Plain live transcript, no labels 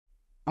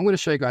I'm going to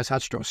show you guys how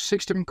to draw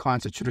 6 different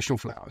kinds of traditional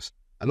flowers.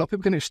 A lot of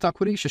people can get stuck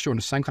with these, just drawing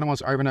the same kind of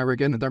ones over and over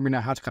again, and don't really know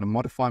how to kind of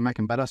modify and make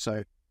them better. So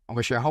I'm going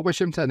to show you a whole bunch of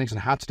different techniques on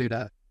how to do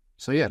that.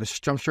 So yeah, let's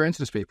just jump straight into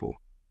this, people.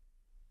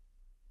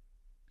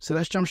 So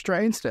let's jump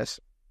straight into this.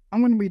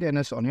 I'm going to be doing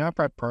this on the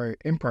iPad Pro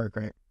in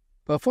Procreate,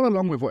 but follow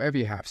along with whatever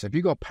you have. So if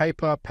you've got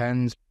paper,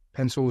 pens,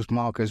 pencils,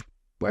 markers,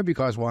 whatever you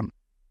guys want,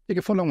 you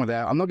can follow along with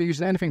that. I'm not going to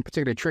use anything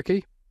particularly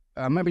tricky.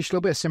 Maybe just a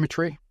little bit of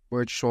symmetry,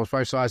 where it shows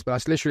both sides, but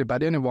that's literally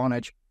about the only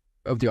advantage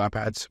of the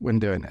iPads when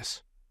doing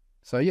this.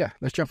 So yeah,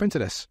 let's jump into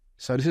this.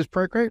 So this is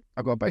Procreate.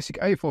 I've got a basic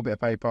A4 bit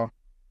of paper.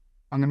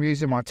 I'm going to be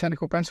using my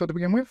technical pencil to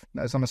begin with.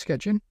 That is on the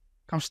sketching.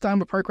 Come standard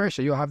with Procreate,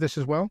 so you'll have this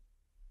as well.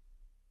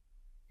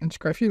 And just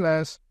go a few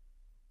layers.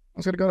 I'm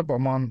just going to go to the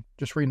bottom one,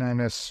 just rename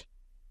this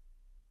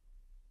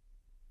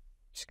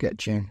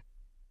sketching.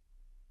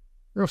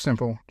 Real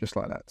simple, just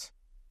like that.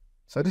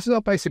 So this is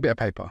our basic bit of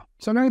paper.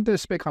 So I'm going to do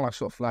this bit kind of like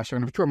sort of flash. I'm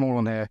going to draw them all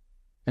on here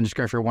and just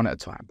go through one at a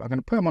time. But I'm going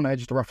to put them on the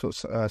edge of the rough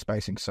sort of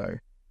spacing. So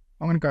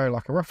I'm going to go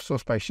like a rough sort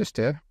of space just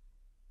here.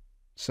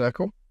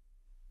 Circle.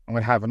 I'm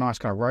going to have a nice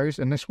kind of rose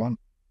in this one.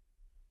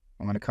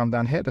 I'm going to come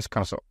down here, this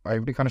kind of sort of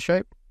ovally kind of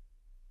shape.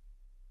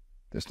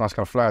 This nice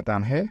kind of flower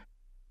down here.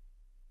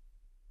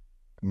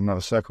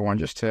 Another circle one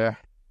just here.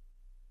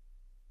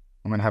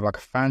 I'm going to have like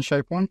a fan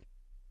shape one.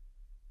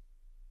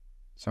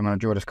 So I'm going to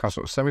draw this kind of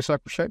sort of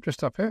semicircle shape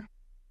just up here.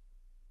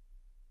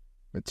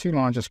 With 2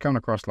 lines just coming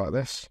across like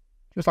this.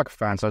 Just like a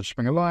fan. So I just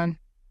bring a line,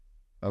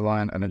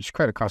 and then just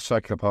create a kind of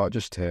circular part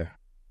just here.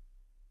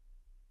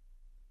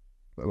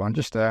 Put a line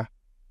just there.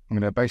 I'm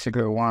going to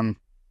basically do one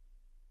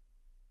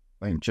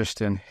link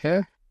just in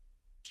here.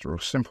 Just a real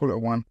simple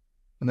little one.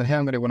 And then here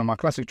I'm going to do one of my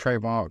classic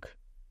trademark,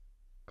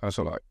 kind of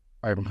sort of like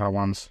open kind of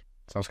ones.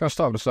 So I was going to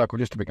start with a circle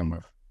just to begin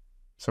with.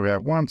 So we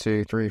have 1,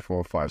 2, 3,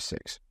 4, 5,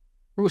 6.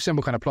 Real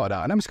simple kind of plotted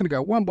out. And I'm just going to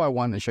go one by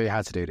one and show you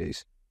how to do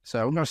these. So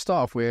I'm going to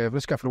start off with,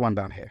 let's go for the one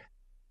down here.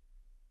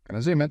 Going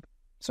to zoom in.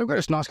 So we've got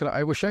this nice kind of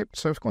oval shape.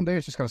 So what I'm going to do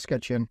is just kind of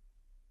sketch in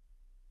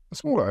a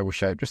smaller oval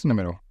shape just in the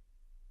middle.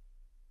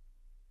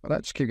 Like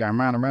that, just keep going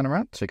round and round and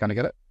round so you kind of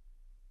get it.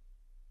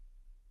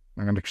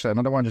 I'm going to set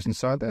another one just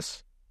inside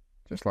this,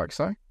 just like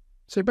so.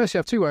 So you basically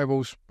have 2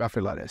 ovals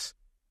roughly like this.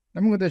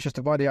 Then what I'm going to do is just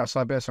divide the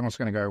outside bit. So I'm just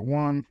going to go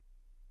 1,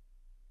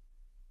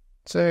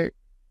 2,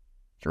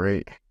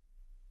 3,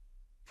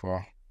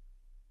 4,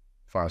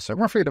 5. So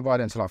roughly divide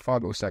it into like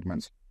 5 little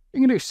segments. You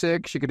can do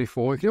 6, you can do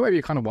 4, you can do whatever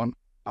you kind of want.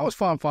 I was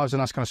 5 and 5 is a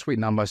nice kind of sweet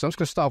number, so I'm just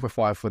going to start with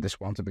 5 for this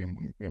one to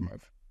begin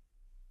with.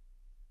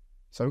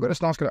 So we've got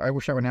this nice kind of oval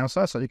shape on the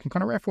outside, so you can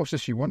kind of reinforce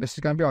this if you want. This is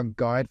going to be our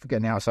guide for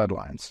getting the outside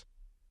lines.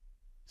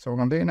 So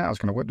what I'm doing now is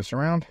going to whip this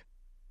around.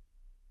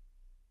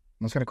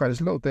 I'm just going to create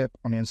this little dip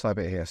on the inside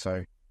bit here.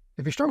 So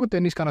if you struggle with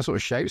doing these kind of sort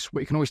of shapes,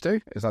 what you can always do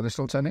is like this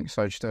little technique.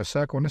 So just do a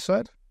circle on this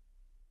side,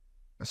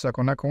 a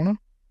circle on that corner,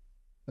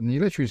 and then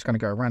you're literally just going to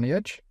go around the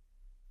edge,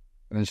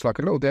 and then just like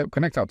a little dip,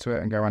 connect up to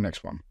it, and go around the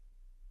next one.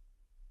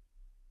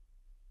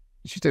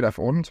 You just do that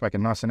for all of them to make it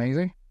nice and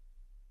easy.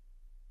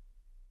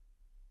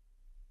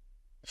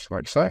 Just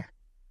like so.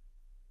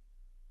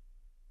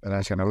 And then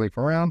it's going to leap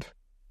around.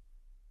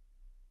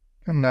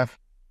 Come there.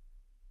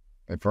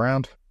 Leap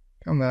around.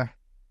 Come there.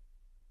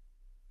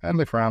 And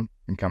leap around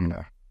and come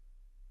there.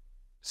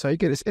 So you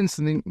get this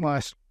instantly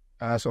nice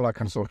sort of like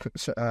kind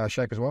of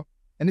shape as well.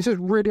 And this is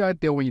really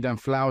ideal when you're doing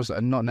flowers that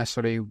are not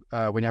necessarily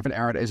when you have an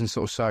area that isn't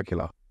sort of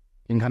circular.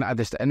 You can kind of add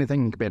this to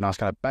anything. It could be a nice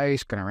kind of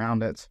base going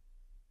around it.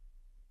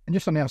 And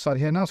just on the outside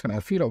here now, it's going to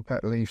have a few little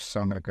petal leaves.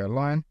 So I'm going to go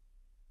line.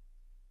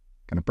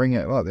 Going to bring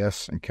it like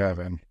this and curve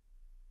in.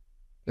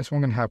 This one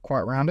I'm going to have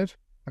quite rounded.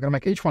 I'm going to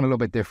make each one a little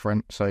bit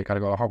different. So you kind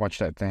of got a whole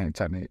bunch of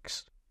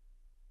techniques.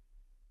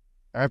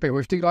 Alright, people,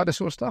 if you like this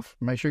sort of stuff,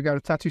 make sure you go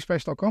to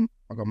tattoospace.com.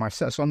 I've got my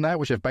sets on there,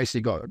 which have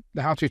basically got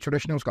the how to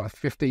traditional. It's got like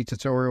 50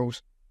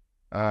 tutorials.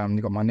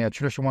 You've got my near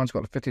traditional ones,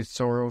 got like 50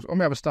 tutorials. All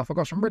my other stuff, I've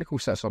got some really cool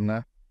sets on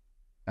there.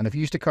 And if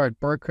you use the code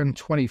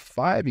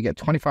broken25, you get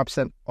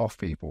 25% off,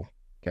 people.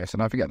 Okay, so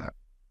don't forget that.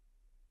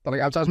 Don't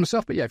like advertise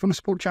myself, but yeah, if you want to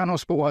support the channel,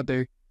 support what I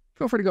do,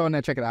 feel free to go in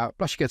there, check it out.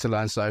 Plus you get to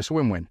learn, so it's a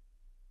win-win.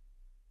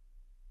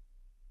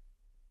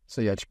 So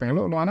yeah, just bring a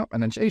little line up,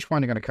 and then each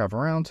one you're going to curve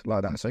around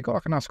like that. So you've got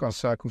like a nice kind of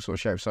circle sort of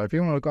shape. So if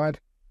you want a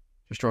guide,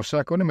 just draw a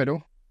circle in the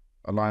middle,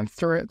 a line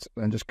through it,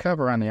 and just curve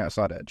around the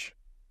outside edge.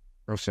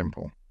 Real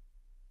simple.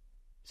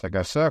 So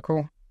go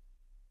circle,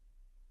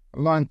 a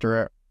line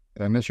through it,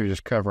 and then literally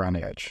just curve around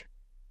the edge.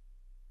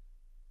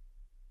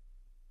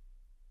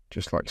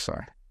 Just like so.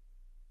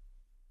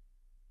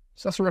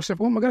 So that's the real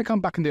simple one. We're going to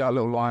come back and do our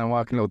little line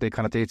work and little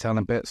kind of detail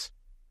and bits.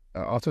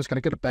 Afterwards, going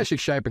to get a basic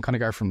shape and kind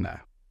of go from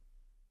there.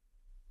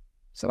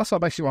 So that's our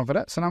basic one for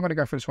that. So now I'm going to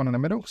go for this one in the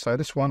middle. So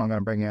this one, I'm going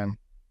to bring in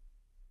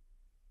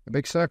the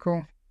big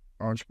circle.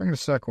 I'll just bring the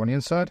circle on the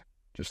inside,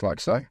 just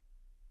like so.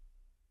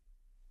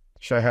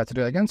 Show you how to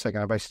do it again. So I'm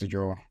going to basically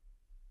draw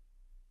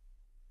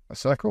a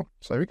circle.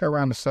 So we go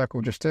around the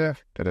circle just here.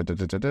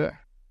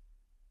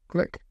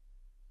 Click.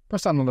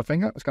 Press down on the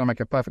finger. It's going to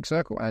make a perfect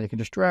circle. And you can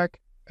just drag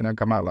and then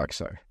come out like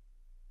so.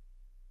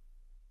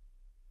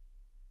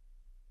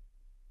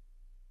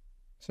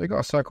 So you've got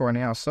a circle on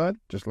the outside,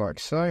 just like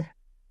so.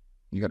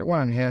 You got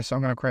one in here, so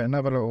I'm going to create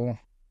another little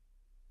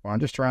one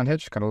just around here.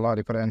 Just kind of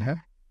lightly put it in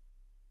here.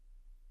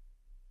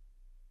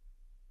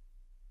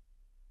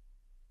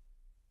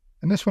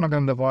 And this one I'm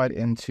going to divide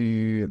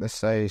into, let's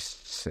say,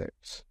 6.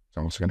 So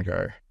I'm also going to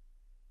go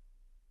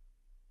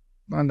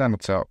line down the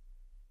top.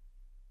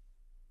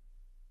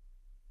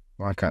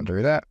 Line can't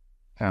do that.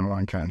 And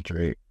line can't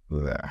do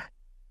there.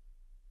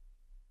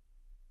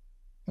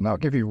 And that'll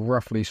give you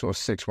roughly sort of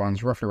 6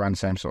 ones, roughly around the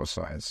same sort of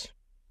size.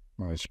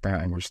 Well, just bring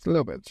that angle just a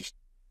little bit.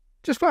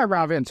 Just fly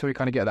around it until we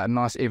kind of get that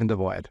nice even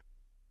divide.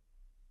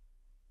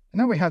 And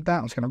now we have that,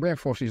 I'm just going to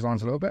reinforce these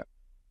lines a little bit.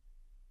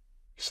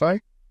 So,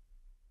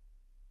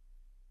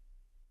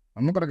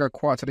 I'm not going to go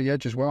quite to the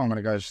edge as well. I'm going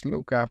to go just a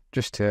little gap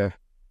just here.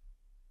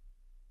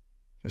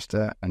 Just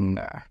there and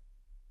there.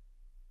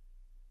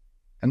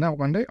 And now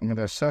what I'm going to do, I'm going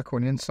to do a circle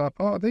on the inside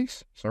part of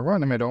these. So right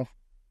in the middle,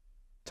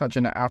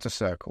 touching the outer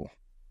circle.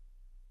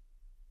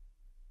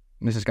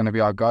 And this is going to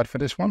be our guide for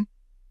this one.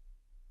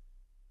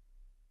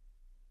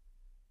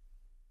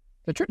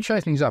 The trick to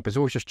shaping things up is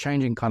always just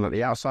changing kind of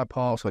the outside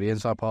parts or the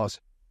inside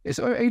parts. It's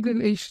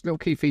each little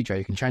key feature,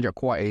 you can change it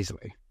quite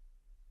easily.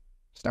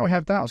 So now we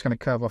have that, I was going to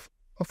curve off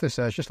this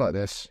edge just like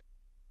this.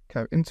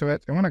 Curve into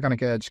it, and when I'm going to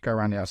get it, just go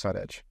around the outside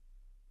edge.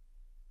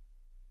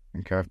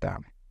 And curve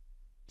down.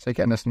 So you're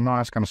getting this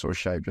nice kind of sort of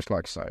shape, just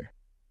like so.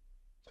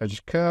 So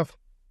just curve,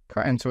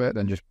 cut into it,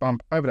 then just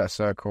bump over that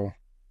circle.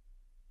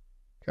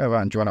 Curve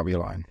out and join up with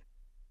your line.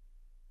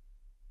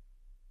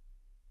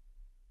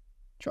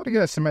 Try to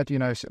get it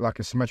symmetric, like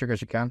as symmetric as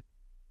you can.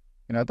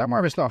 Don't worry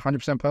if it's not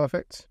 100%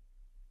 perfect.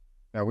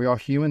 We are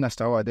human, that's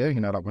the whole idea.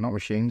 Like we're not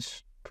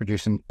machines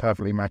producing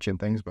perfectly matching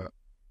things, but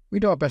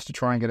we do our best to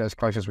try and get it as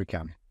close as we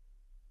can.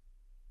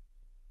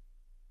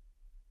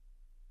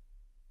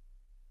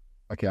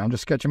 Okay, I'm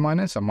just sketching mine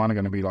in, so mine are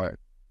going to be like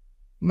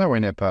nowhere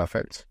near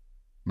perfect.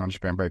 And I'm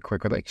just being very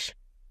quick with each.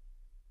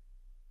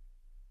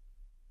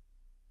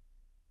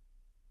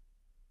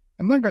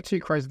 And don't go too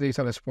crazy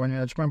detail at this point.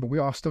 Just remember, we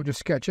are still just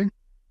sketching.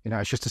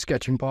 It's just the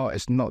sketching part,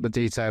 it's not the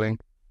detailing.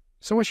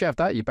 So once you have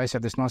that, you basically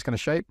have this nice kind of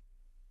shape.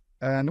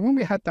 And when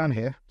we had down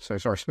here, so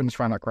sorry, spin this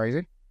around like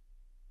crazy,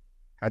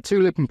 had 2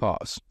 looping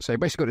parts. So you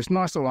basically got this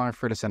nice little line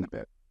through the center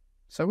bit.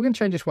 So we're going to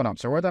change this one up.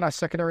 So we're at our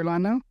secondary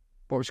line now.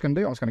 What we're just going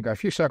to do, I'm just going to go a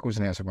few circles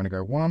in here. So I'm going to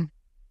go 1,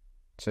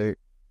 2,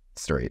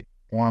 3,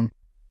 1,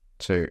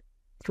 2,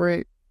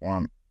 3,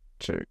 1,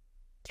 2,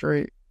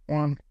 3,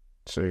 1,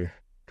 2,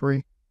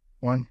 3,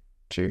 1,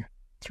 2,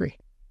 3,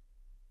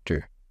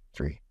 2,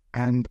 3.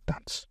 And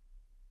dance.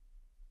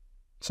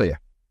 So yeah.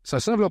 So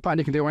it's another little pattern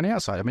you can do around the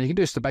outside. I mean, you can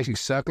do just a basic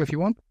circle if you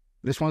want.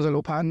 This one's a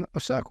little pattern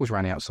of circles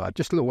around the outside.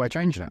 Just a little way of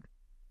changing it.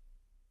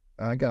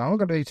 Again, I'm not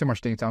going to do too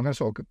much detail. I'm going to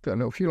sort of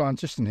put a few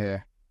lines just in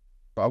here.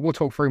 But I will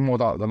talk through more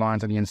about the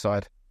lines on the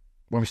inside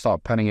when we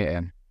start penning it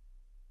in.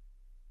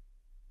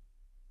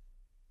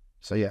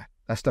 So yeah,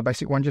 that's the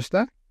basic one just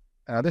there.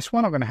 This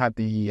one I'm going to have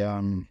the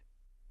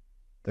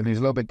leaves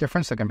a little bit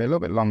different. So they're going to be a little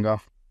bit longer,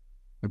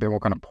 a bit more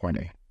kind of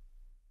pointy.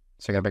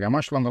 So you're going to make a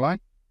much longer line.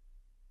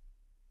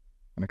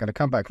 And I'm going to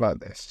come back like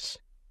this.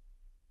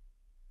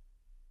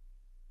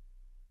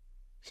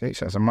 See,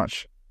 so it's a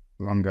much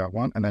longer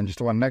one. And then just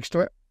the one next to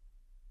it.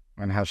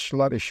 And it has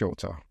slightly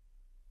shorter.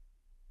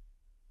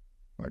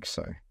 Like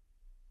so.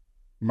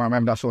 You might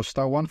remember that sort of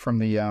style one from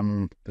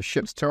the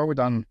ship's tutorial we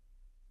done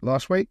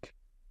last week.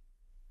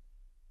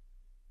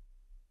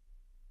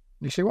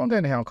 You see what I'm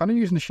doing here? I'm kind of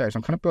using the shapes.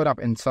 I'm kind of build up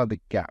inside the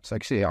gap. So you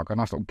can see I've got a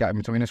nice little gap in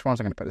between this one.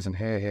 So I'm going to put this in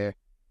here.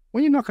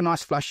 When you knock a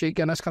nice flash sheet,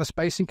 getting this kind of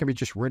spacing can be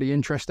just really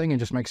interesting and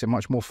just makes it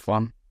much more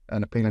fun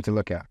and appealing to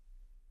look at.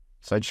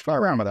 So just fly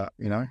around with that,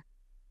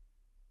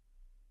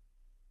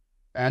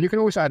 And you can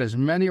always add as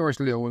many or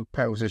as little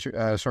petals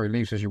as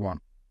leaves as you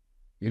want.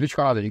 You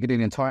literally either you get the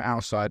entire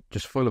outside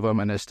just full of them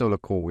and they still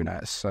look cool,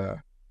 It's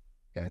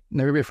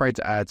never be afraid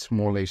to add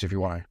more leaves if you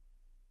want to.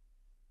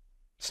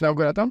 So now we've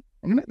got that done.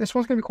 This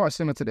one's going to be quite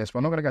similar to this, but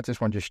I'm not going to go to this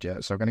one just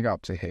yet. So I'm going to go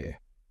up to here.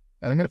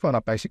 And I'm going to put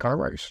up basic kind of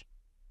rows.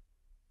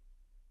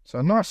 So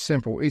a nice,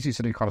 simple, easy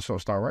to do kind of sort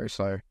of style row.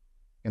 So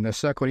in the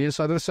circle, the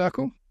inside of the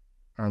circle,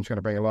 I'm just going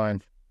to bring a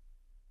line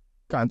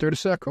going through the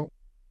circle.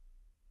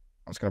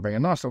 I'm just going to bring a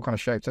nice little kind of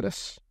shape to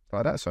this,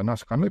 like that. So a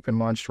nice kind of looping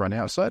line just around the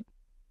outside.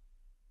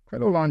 Great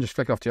little line, just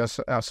flick off to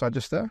the outside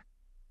just there.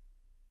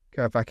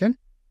 Curve back in.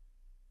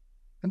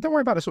 And don't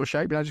worry about the sort of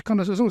shape, just kind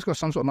of, as long as it's got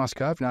some sort of nice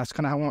curve, that's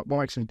kind of what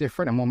makes them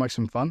different and what makes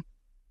them fun.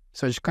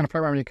 So just kind of play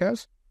around with your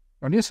curves.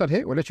 On the inside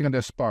here, we're literally going to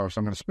do a spiral. So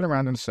I'm going to spin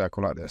around in a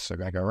circle like this. So I'm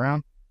going to go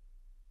around.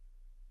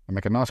 And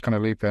make a nice kind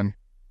of loop in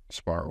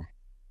spiral.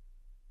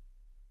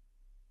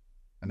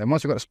 And then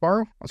once we've got a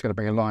spiral, I'm just going to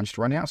bring a line just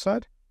around the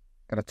outside.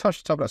 Going to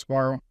touch the top of that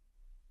spiral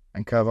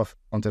and curve off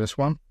onto this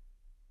one.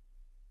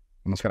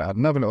 I'm just going to add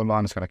another little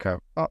line that's going to curve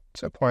up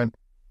to a point.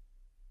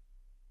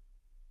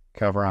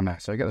 Curve around there.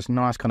 So you get this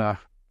nice kind of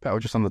petal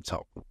just on the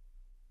top.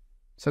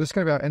 So this is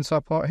going to be our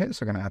inside part here.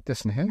 So I'm going to add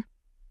this in here.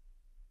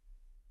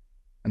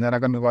 And then I'm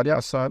going to divide the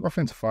outside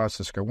roughly into 5.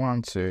 So let's go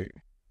 1, 2,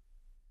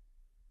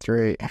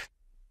 3.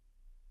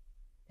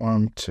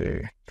 1,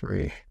 2,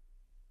 3,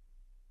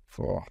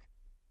 4,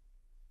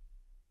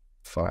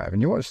 5.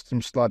 And you watch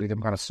some slightly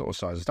different kind of sort of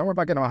sizes. Don't worry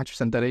about getting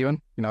 100% dead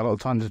even. You know, a lot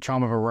of times the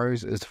charm of a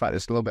rose is the fact that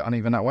it's a little bit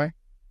uneven that way.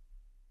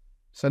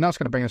 So now it's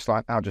going to bring this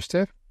line out just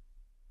here.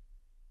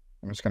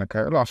 I'm just going to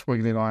create a last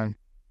wiggly line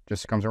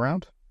just comes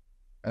around.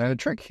 And then the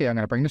trick here, I'm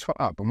going to bring this one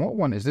up. And what I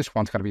want is this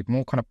one's going to be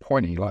more kind of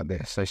pointy like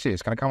this. So you see,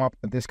 it's going to come up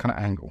at this kind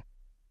of angle.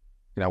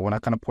 You know, when I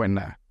kind of point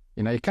there.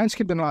 You know, you can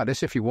skip them like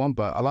this if you want,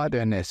 but I like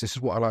doing this. This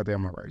is what I like doing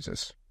on my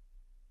roses.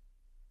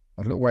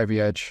 A little wavy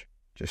edge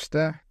just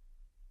there.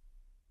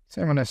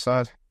 Same on this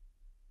side.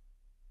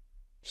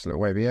 Just a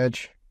little wavy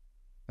edge.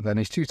 And then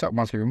these two top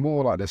ones going to be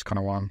more like this kind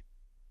of one.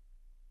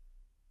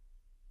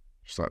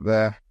 Just like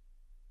there.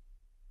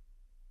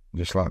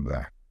 Just like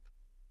there.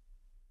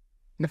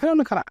 And depending on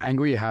the kind of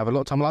angle you have, a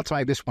lot of time I like to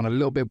make this one a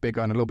little bit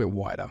bigger and a little bit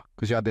wider.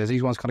 Because you have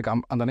these ones kind of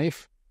come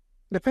underneath.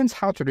 It depends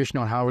how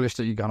traditional and how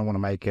realistic you're going to want to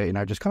make it. You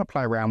know, just kind of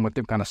play around with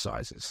different kind of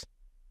sizes.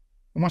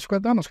 And once we've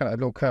got done, I'm just going to add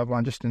a little curved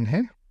line just in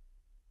here.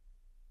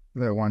 A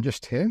little one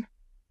just here.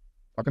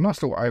 Like a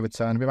nice little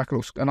overturn. Maybe like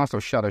a nice little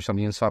shadow on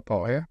the inside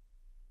part here.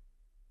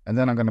 And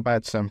then I'm going to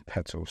add some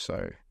petals.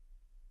 So,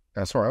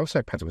 sorry, I'll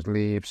say petals,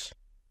 leaves.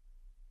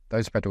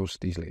 Those petals,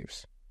 these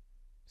leaves.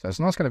 So it's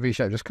a nice kind of V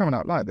shape just coming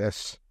out like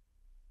this.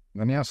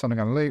 And then the outside I'm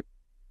going to loop.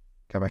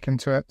 Go back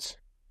into it.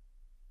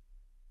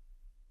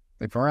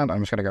 Loop around. I'm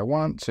just going to go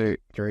 1, 2,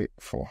 3,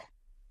 4.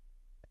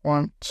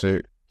 1,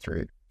 2,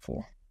 3,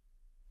 4.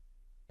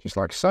 Just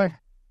like so.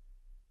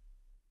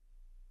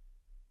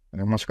 And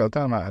then once I've got it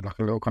done, I add like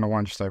a little kind of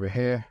one just over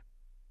here.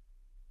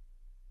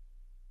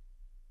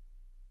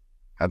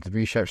 Add the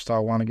V-shaped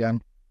style one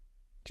again.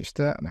 Just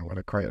there. And then we're going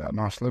to create that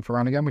nice loop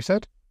around again, we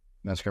said.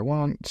 Let's go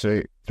 1,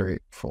 2, 3,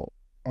 4.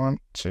 1,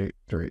 2,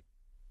 3.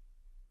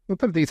 We'll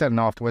put the detail in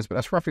afterwards, but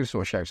that's roughly the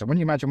sort of shape. So when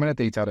you imagine when I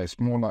detail it, it's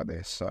more like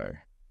this. So you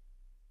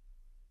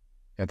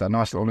have that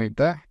nice little loop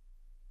there.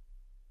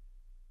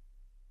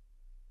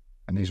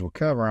 And these will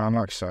curve around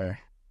like so.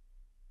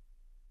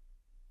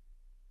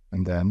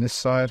 And then this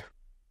side,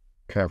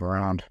 curve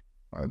around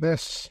like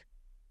this.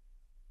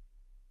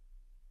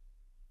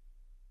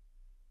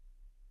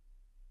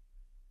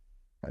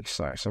 Like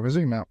so. So if we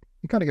zoom out,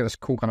 you kind of get this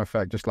cool kind of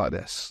effect just like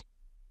this.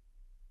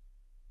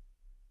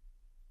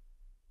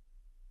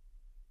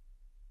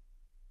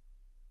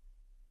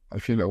 A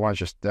few little ones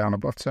just down the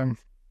bottom.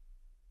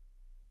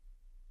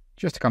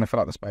 Just to kind of fill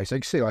out the space. So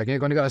you can see like you're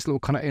going to get this little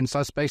kind of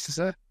inside spaces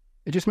there.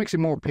 It just makes it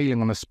more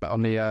appealing on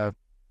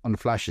the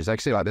flashes. So you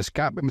can see like this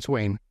gap in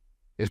between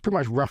is pretty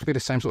much roughly the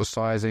same sort of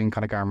sizing,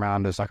 kind of going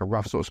around as like a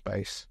rough sort of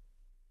space.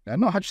 Now,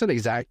 not 100%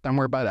 exact, don't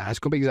worry about that. It's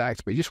going to be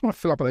exact, but you just want to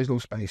fill up those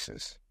little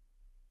spaces.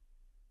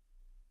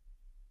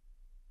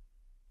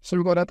 So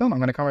we've got that done. I'm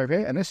going to come over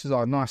here, and this is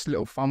our nice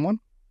little fun one.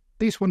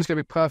 This one's going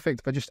to be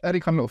perfect for just any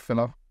kind of little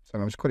filler. So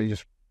I'm just quickly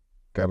just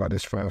go like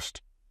this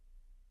first.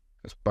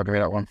 Let's bugger me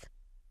that one.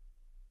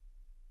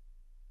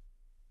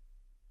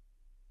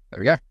 There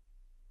we go.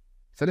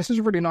 So this is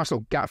a really nice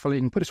little gap filler.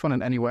 You can put this one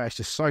in anywhere. It's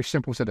just so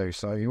simple to do.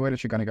 So you're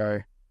literally going to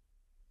go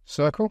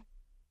circle.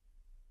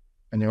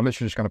 And you're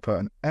literally just going to put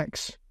an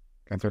X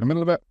going through the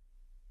middle of it.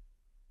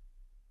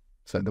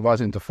 So it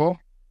divides it into 4.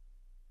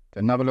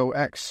 Then another little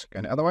X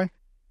going the other way.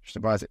 Just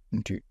divides it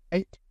into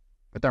 8.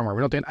 But don't worry,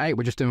 we're not doing 8.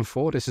 We're just doing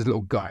 4. This is a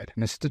little guide.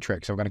 And this is the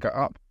trick. So we're going to go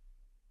up.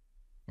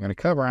 I'm going to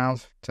curve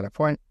around to that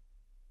point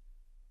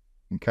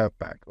and curve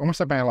back. Almost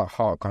like making like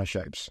heart kind of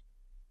shapes.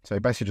 So you're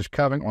basically just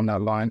curving on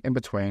that line in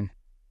between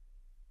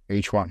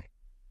each one.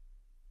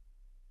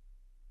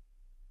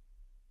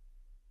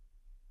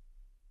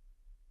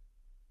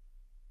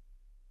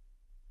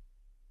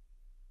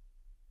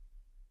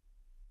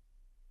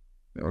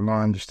 Little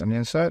line just on the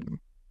inside.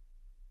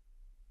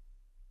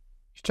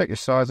 Just check your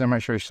size and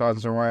make sure your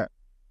sizes are right.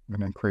 I'm going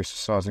to increase the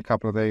size of a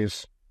couple of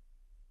these.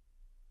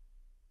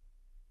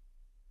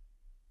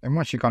 And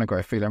once you kind of got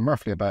a feeling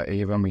roughly about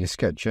even with your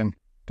sketching,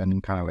 then you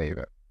can kind of leave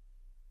it.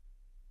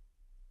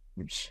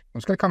 Oops. I'm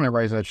just going to come in a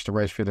razor just to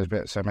raise through this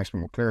bit so it makes it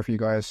more clear for you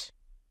guys.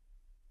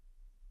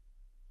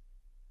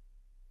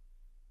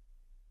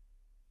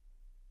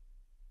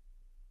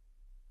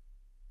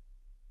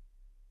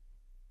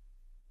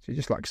 So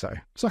just like so.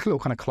 It's like a little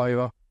kind of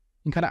clover.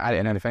 You can kind of add it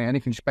in anything, and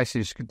you can just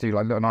basically just do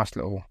like a little nice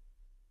little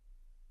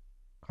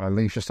kind of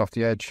leaves just off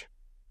the edge.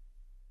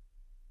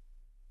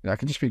 Yeah, it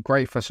can just be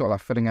great for sort of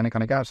like filling any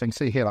kind of gap. So you can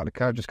see here, like the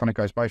curve just kind of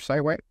goes both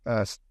sideways,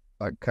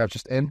 like curve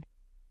just in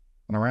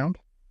and around.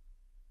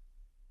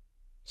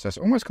 So it's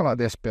almost kind of like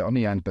this bit on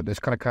the end, but this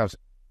kind of curves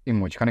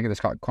inwards. You kind of get this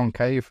kind of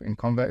concave and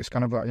convex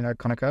kind of like, you know,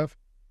 kind of curve.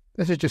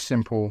 This is just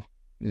simple,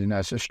 you know,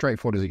 it's as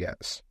straightforward as it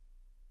gets.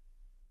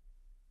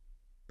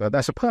 But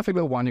that's a perfect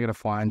little one you're going to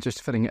find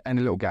just filling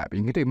any little gap.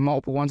 You can do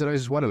multiple ones of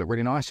those as well. They look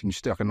really nice. You can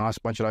just do like a nice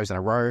bunch of those in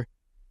a row,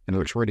 and it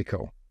looks really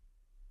cool.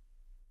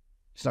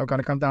 So I'm going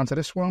to come down to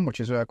this one, which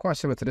is quite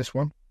similar to this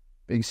one.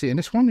 But you can see in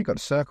this one, you've got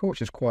the circle,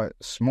 which is quite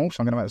small. So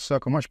I'm going to make the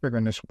circle much bigger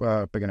in this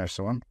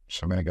one.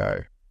 So I'm going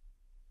to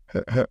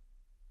go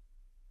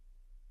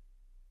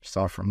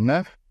start from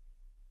there.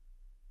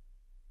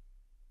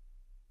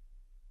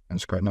 And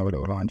just create another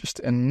little line just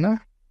in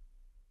there.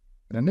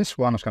 And then this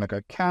one, I'm just going to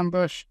go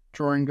canvas,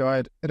 drawing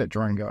guide, edit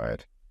drawing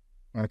guide.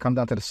 I'm going to come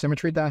down to the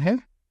symmetry down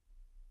here.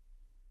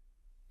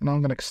 And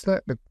I'm going to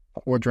select the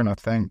quadrant, I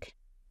think.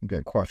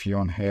 Get quite a few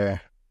on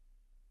here.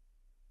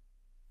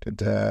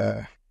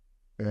 Hear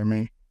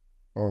me?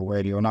 Or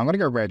radial. No, I'm going to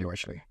go radial,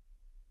 actually.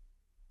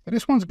 So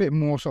this one's a bit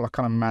more sort of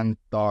kind of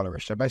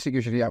mandala-ish. So basically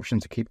gives you the option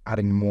to keep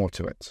adding more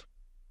to it.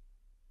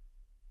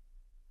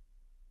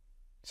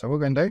 So what we're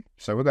going to do,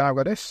 we're going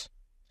to have this.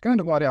 It's going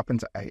to divide it up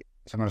into 8.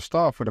 So I'm going to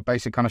start off with a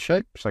basic kind of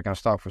shape. So I'm going to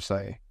start off with,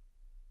 say,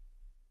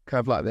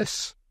 curve like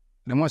this.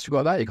 And then once you've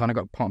got that, you kind of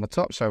got a part on the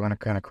top. So I'm going to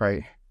kind of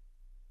create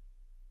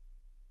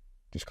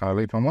just kind of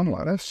loop on one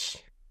like this.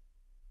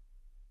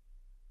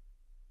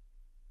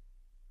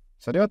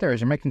 So the idea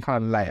is you're making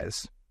kind of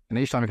layers. And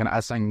each time you're going to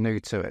add something new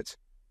to it.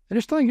 And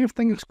just think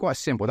everything is quite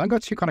simple. Don't go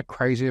too kind of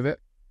crazy with it.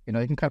 You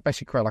know, you can kind of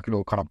basically create like a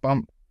little kind of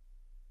bump.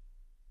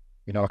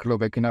 You know, like a little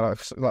bit, you know,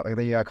 like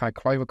the kind of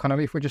clover kind of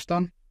leaf we just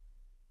done.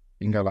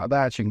 You can go like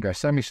that. You can go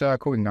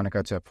semicircle. You can kind of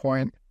go to a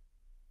point.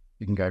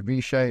 You can go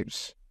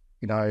V-shapes,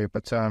 you know.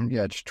 But,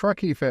 yeah, just try to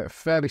keep it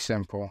fairly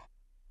simple.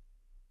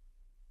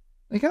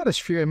 You can add as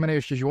few and many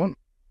as you want.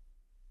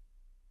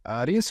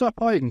 The inside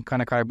part, you can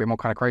kind of a bit more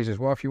kind of crazy as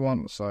well if you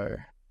want. So,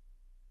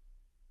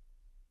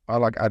 I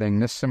like adding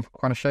this simple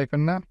kind of shape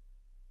in there.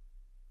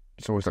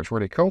 It always looks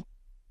really cool.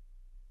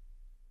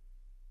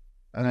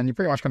 And then you're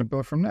pretty much going to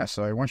build from there.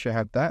 So once you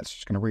have that, it's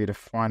just going to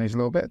redefine these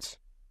little bits.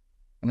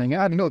 And then you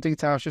add little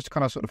details just to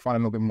kind of sort of find a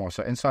little bit more.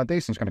 So inside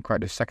these, I'm just going to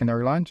create this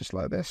secondary line, just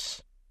like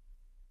this.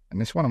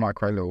 And this one I might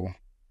create a little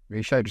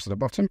V-shape just at the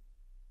bottom.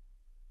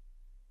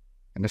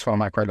 And this one I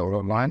might create a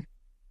little line.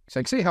 So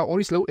you can see how all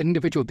these little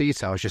individual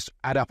details just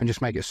add up and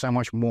just make it so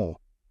much more.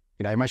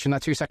 You know, you mentioned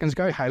that 2 seconds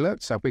ago. Hey,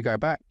 look, so if we go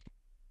back.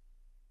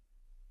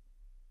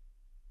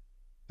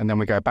 And then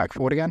we go back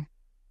forward again.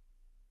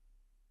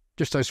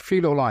 Just those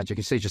few little lines, you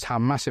can see just how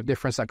massive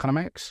difference that kind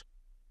of makes.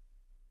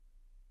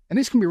 And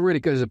this can be really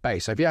good as a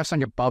base. So if you have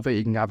something above it,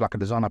 you can have like a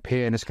design up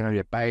here, and this can be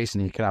a base,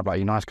 and you can have like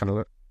your nice kind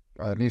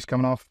of leaves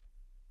coming off.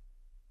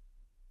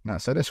 Now,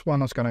 so this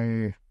one I was going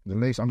to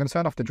release. I'm going to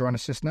turn off the drawing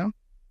assist now.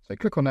 So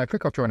click on there,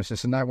 click off drawing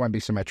assist, and now it won't be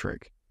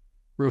symmetric.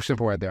 Real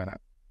simple way of doing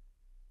it.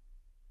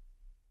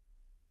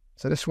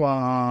 So this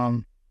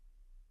one,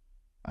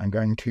 what I'm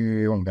going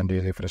to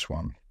do here for this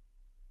one.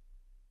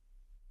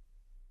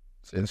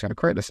 So it's going to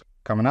create this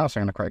coming out.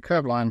 So I'm going to create a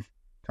curved line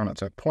coming up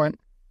to a point.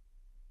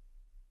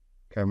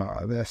 Come out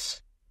like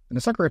this. And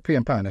it's like a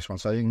repeating pattern, this one.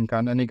 So you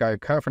can then you go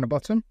curve from the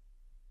bottom.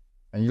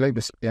 And you leave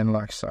this in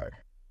like so.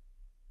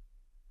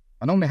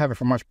 I normally have it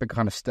from a much bigger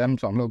kind of stem.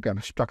 So I'm a little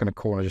getting stuck in a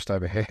corner just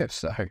over here.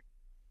 So.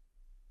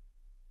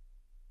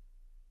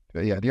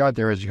 But yeah, the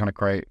idea is you kind of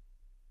create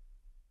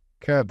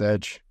curved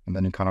edge. And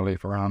then you kind of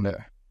leaf around it.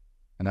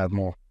 And add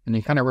more. And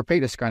you kind of repeat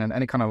this kind of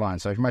any kind of line.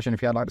 So if you imagine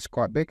if you had like this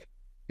quite big.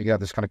 You can have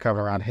this kind of curve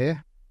around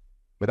here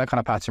with that kind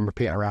of pattern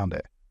repeating around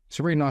it. It's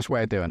a really nice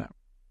way of doing it.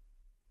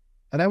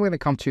 And then we're going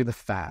to come to the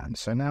fan.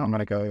 So now I'm going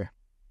to go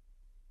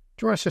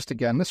draw assist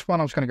again. This one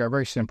I'm just going to go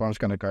very simple. I'm just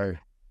going to go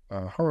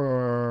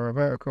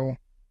vertical.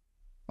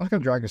 I'm just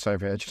going to drag this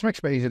over here. It just makes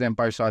it a bit easier than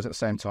both sides at the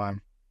same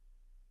time.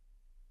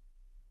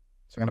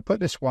 So I'm going to put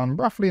this one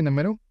roughly in the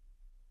middle.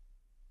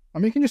 I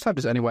mean, you can just have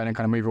this anywhere and then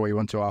kind of move it where you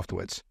want to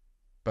afterwards.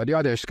 But the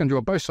idea is just going to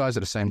draw both sides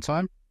at the same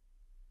time.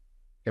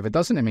 If it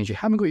doesn't, it means you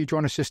haven't got your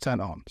drawing assist turned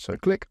on. So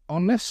click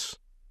on this,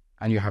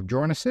 and you have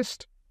drawing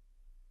assist.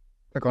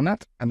 Click on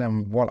that, and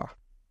then voila.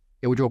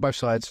 It will draw both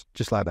sides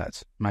just like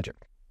that. Magic.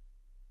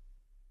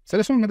 So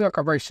this one will be like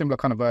a very similar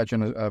kind of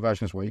version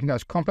as well. You can go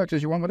as complex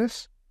as you want with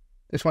this.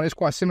 This one is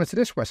quite similar to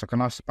this, where it's like a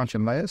nice bunch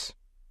of layers.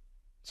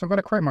 So I'm going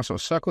to create my sort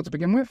of circle to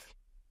begin with.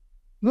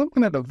 Then I'm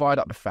going to divide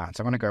up the fan.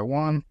 So I'm going to go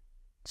 1,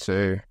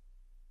 2,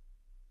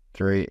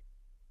 3,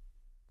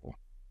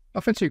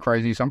 nothing too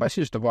crazy, so I'm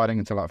basically just dividing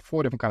into like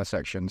 4 different kind of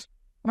sections.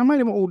 And I made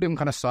them all different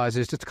kind of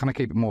sizes just to kind of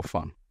keep it more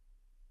fun.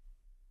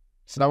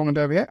 So now what I'm going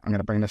to do over here, I'm going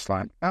to bring this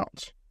line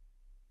out.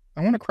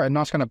 I want to create a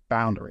nice kind of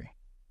boundary.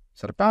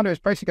 So the boundary is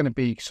basically going to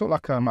be sort of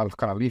like a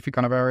kind of leafy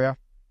kind of area.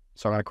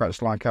 So I'm going to create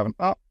this line curving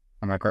up.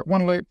 I'm going to create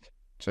 1 loop,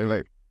 2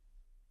 loop,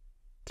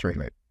 3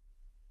 loop.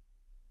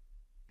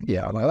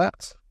 Yeah, I like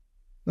that.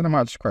 Then I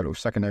might just create a little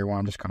secondary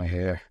one just kind of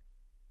here.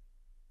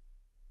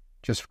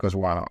 Just because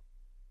why not?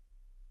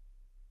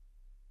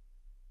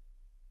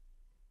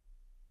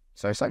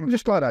 So something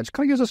just like that, just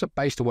kind of gives us a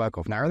base to work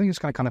off. Now everything is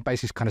going to kind of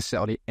basically kind of sit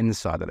on the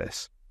inside of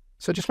this.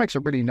 So it just makes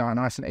it really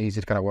nice and easy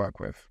to kind of work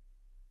with.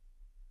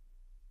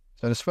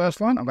 So this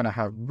first line, I'm going to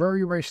have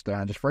very, very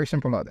standard, just very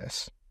simple like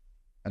this.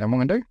 And then what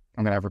I'm going to do,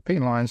 I'm going to have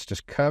repeating lines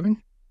just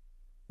curving,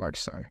 like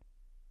so.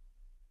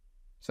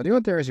 So the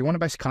idea is you want to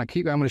basically kind of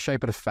keep going with the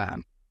shape of the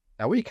fan.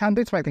 Now what you can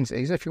do to make things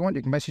easier, if you want,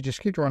 you can basically just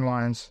keep drawing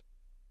lines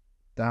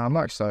down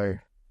like so.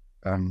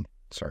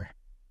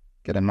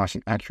 Get them nice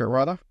and accurate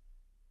rather.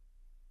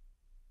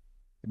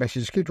 You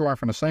basically just keep drawing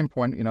from the same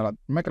point, you know, like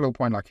make a little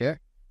point like here,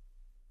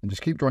 and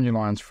just keep drawing your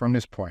lines from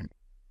this point.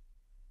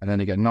 And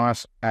then you get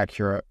nice,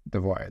 accurate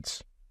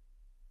divides.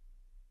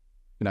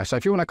 You know, so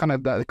if you want to kind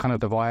of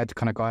divide,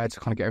 kind of guide to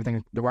kind of get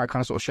everything the right kind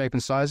of sort of shape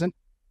and sizing,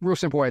 real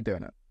simple way of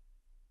doing it.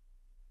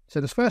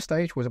 So this first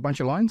stage was a bunch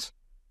of lines.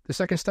 The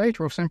second stage,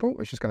 real simple,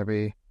 it's just going to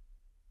be a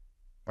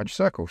bunch of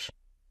circles.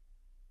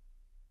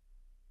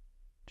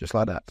 Just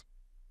like that.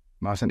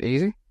 Nice and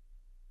easy,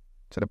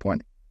 to the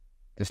point.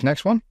 This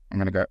next one, I'm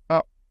going to go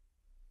up,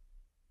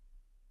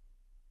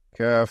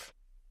 curve,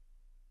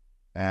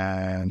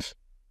 and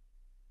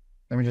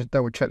let me just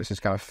double check this is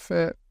going to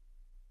fit.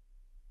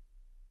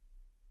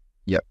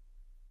 Yep.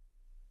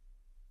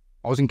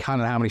 I wasn't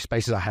counting how many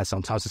spaces I had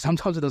sometimes, so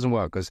sometimes it doesn't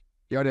work because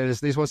the idea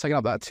is these ones taking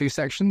up about 2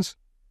 sections.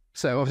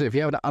 So obviously if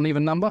you have an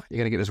uneven number, you're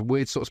going to get this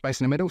weird sort of space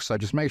in the middle. So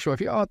just make sure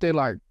if you are doing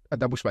like a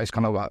double space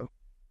kind of like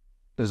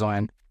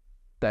design,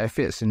 that it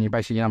fits and your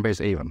number is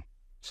even.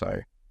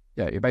 So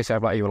yeah, you basically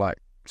have like either like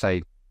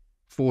say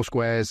 4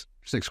 squares,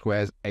 6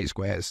 squares, 8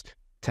 squares,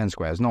 10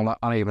 squares, not like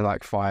uneven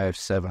like 5,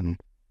 7.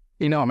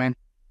 You know what I mean?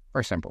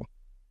 Very simple.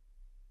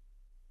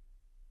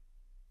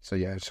 So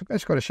yeah,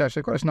 it's got a shape. So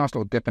it's got this nice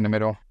little dip in the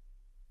middle.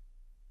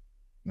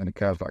 And then it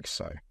curves like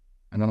so.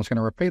 And then I'm just going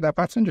to repeat that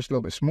pattern just a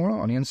little bit smaller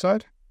on the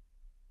inside.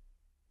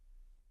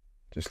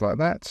 Just like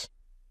that.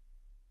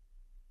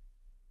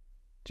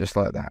 Just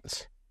like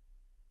that.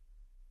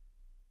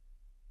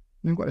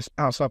 We've got this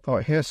outside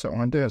part here, so what I'm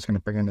going to do is going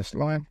to bring in this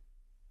line.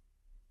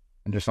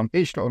 And just on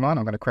each little line,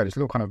 I'm going to create this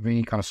little kind of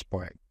V kind of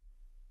spike.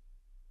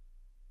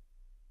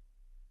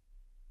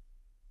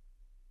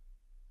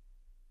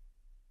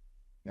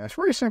 Yeah, it's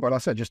really simple. Like I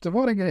said, just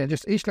dividing it in,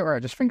 just each little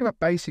area, just think of a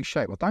basic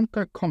shape. Well, don't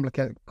go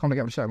complicate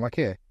the shape like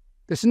here.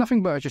 This is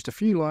nothing but just a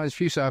few lines, a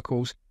few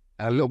circles,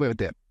 and a little bit of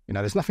dip. You know,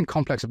 there's nothing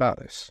complex about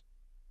this.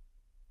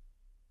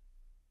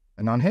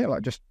 And on here,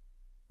 like just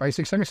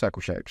basic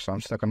semicircle shapes. So I'm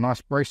just like a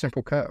nice, very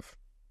simple curve.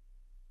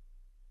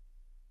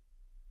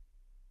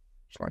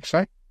 Just like so.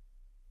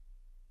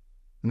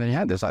 And then you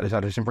had this, like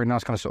this some pretty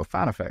nice kind of sort of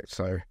fan effect.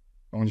 So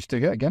I'm going to do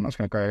it again. I'm just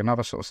going to create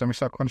another sort of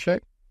semicircle kind of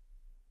shape.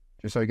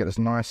 Just so you get this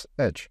nice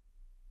edge.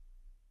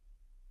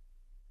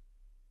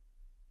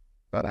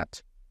 Like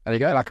that. There you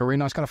go, like a really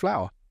nice kind of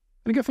flower.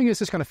 And the good thing is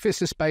this kind of fits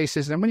the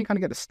spaces. And then when you kind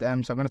of get the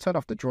stem, so I'm going to turn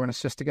off the drawing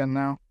assist again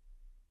now.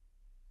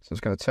 So I'm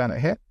just going to turn it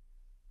here.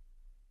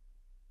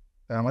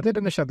 I did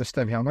initially have the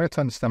stem here. I'm going to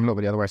turn the stem a little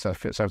bit the other way so it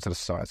fits over to the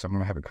side. So I'm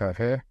going to have a curve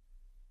here.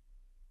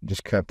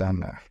 Just curve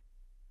down there.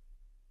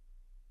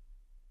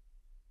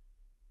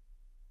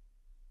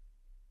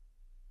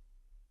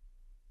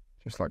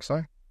 Just like so.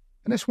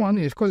 And this one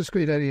is, because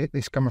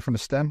it's coming from the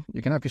stem,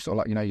 you can have your sort of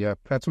like, you know, your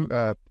petal,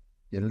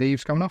 your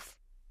leaves coming off.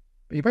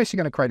 But you're basically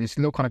going to create these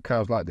little kind of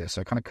curves like this.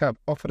 So kind of curve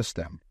off of the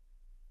stem.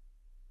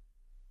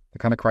 To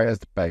kind of create as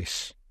the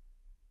base.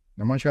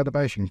 And once you have the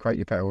base, you can create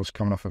your petals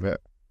coming off of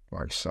it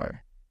like so.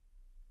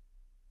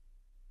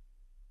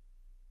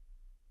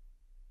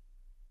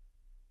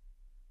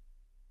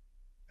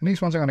 And these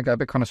ones are going to go a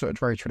bit kind of sort of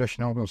very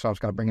traditional. So I was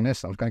going to bring in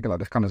this. I was going to get like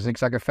this kind of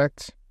zigzag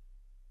effect.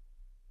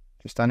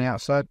 Just on the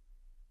outside.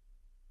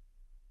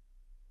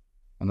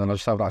 And then I'll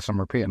just have like some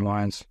repeating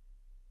lines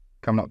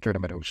coming up through the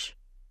middles.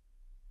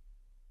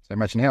 So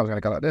imagine here I was going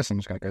to go like this. I'm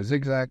just going to go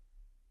zigzag.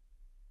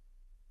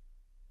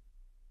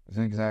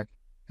 Zigzag.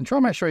 And try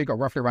and make sure you've got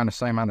roughly around the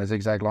same amount of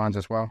zigzag lines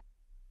as well.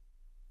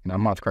 You know, I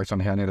might create on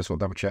here. I need to sort of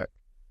double check.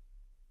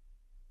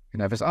 You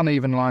know, if it's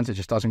uneven lines, it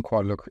just doesn't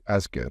quite look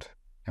as good,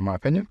 in my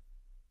opinion.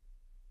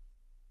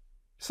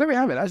 So we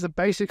have it. That's the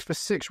basics for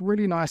 6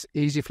 really nice,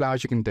 easy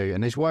flowers you can do.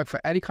 And these work for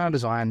any kind of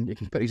design. You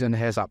can put these in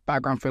here as like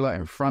background filler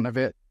in front of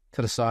it,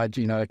 to the side.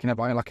 You know, you can have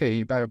like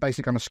a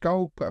basic kind of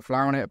skull, put a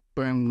flower on it,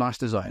 boom, nice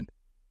design.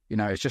 You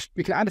know, it's just,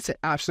 you can add it to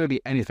absolutely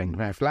anything.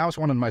 Man, flowers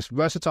are one of the most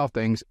versatile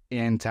things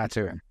in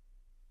tattooing.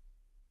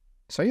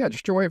 So yeah,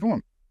 just draw whatever you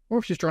want. Or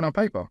if you're just drawing on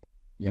paper.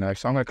 You know,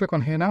 so I'm going to click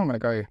on here now. I'm going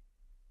to go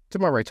to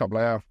my very top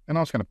layer. And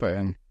I'm just going to put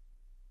in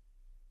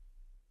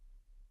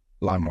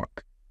line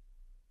work.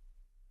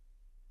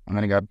 I'm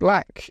going to go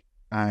black,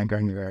 and I'm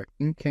going to go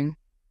inking.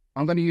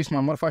 I'm going to use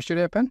my Modify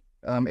Studio pen.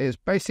 It is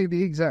basically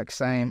the exact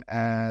same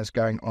as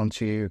going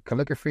onto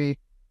calligraphy,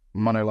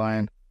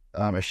 monoline.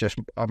 It's just,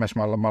 I've messed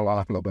my line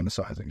up a little bit in the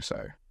sizing,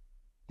 so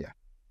yeah.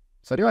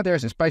 So the idea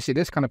is it's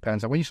basically this kind of pen.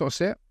 So when you sort of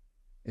see it,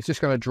 it's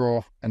just going to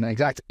draw an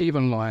exact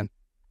even line,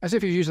 as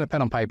if you're using a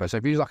pen on paper. So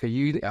if you use like a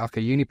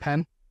uni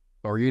pen,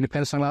 or a uni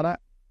pen or something like that,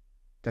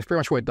 that's pretty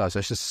much what it does. So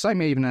it's just the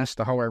same evenness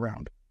the whole way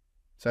around.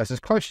 So it's as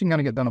close as you're going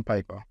to get done on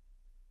paper.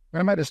 I'm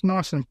going to make this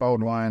nice and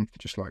bold line,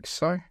 just like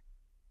so.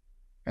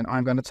 And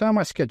I'm going to turn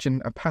my sketching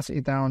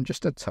opacity down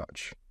just a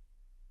touch.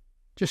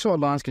 Just so our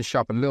lines can show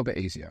up a little bit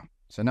easier.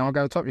 So now I'll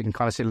go to the top, you can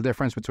kind of see the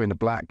difference between the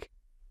black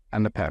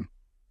and the pen.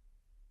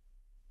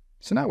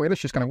 So now we're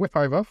just going to whip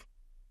over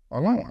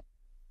our line one.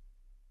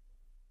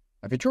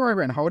 If you draw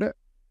over it and hold it,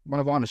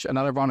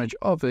 another advantage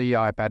of the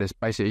iPad is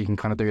basically you can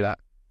kind of do that.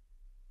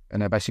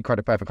 And then basically create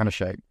a perfect kind of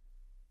shape.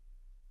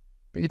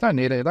 But you don't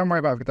need it. Don't worry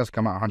about if it doesn't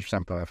come out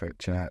 100%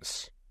 perfect. You know,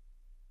 it's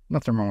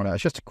nothing wrong with that.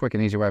 It's just a quick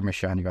and easy way of me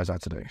showing you guys how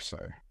to do. So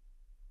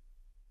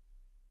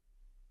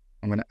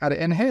I'm going to add it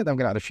in here. Then I'm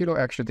going to add a few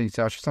little extra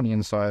details just on the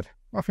inside.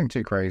 Nothing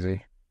too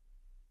crazy.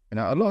 You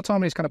know, a lot of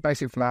time these kind of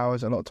basic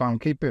flowers, a lot of time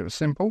keep it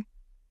simple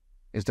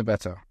is the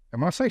better.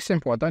 And when I say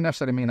simple, I don't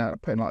necessarily mean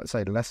that putting, like,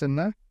 say, less in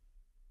there.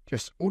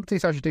 Just all the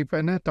details you do put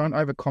in there, don't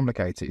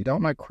overcomplicate it. You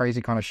don't like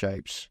crazy kind of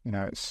shapes.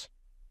 It's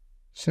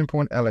simple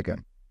and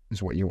elegant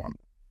is what you want.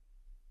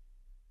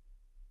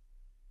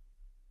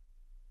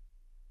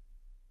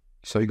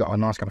 So you got a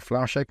nice kind of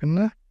flower shape in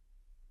there.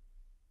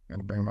 I'm going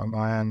to bring my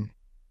line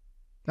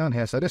down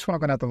here. So this one I'm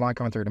going to have the line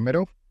coming through the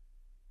middle.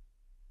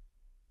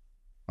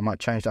 I might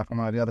change that from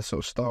one of the other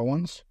sort of style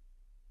ones.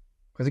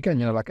 Because again,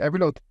 like every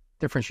little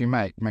difference you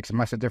make makes a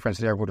massive difference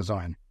to the overall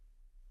design.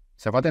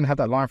 So if I didn't have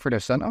that line through the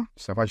center,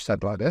 so if I just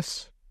had like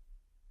this,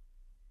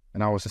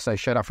 and I was to say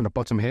shade out from the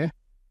bottom here,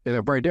 it'd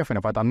look very different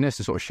if I'd done this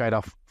to sort of shade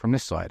off from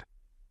this side.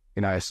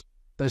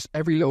 There's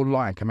every little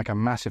line can make a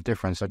massive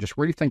difference. So just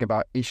really think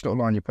about each little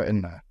line you put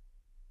in there.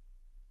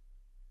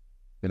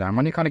 And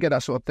when you kind of get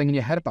that sort of thing in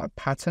your head about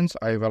patterns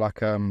over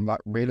like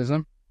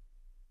realism,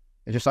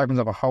 it just opens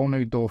up a whole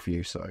new door for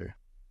you. So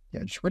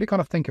yeah, just really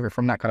kind of think of it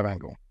from that kind of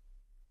angle.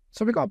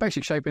 So we've got a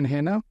basic shape in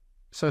here now.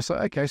 So it's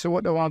like, okay, so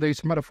what do I want to do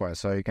to modify it?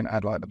 So you can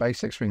add like the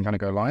basics, we can kind of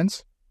go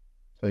lines.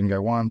 So you can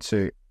go 1,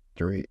 2,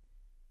 3,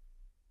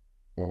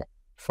 4,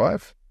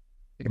 5.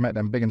 You can make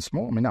them big and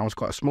small. I mean, that one's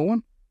quite a small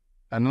one.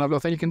 And another little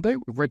thing you can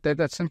do with red,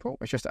 that's simple.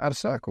 It's just to add a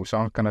circle. So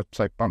I'm going to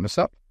say bump this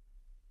up.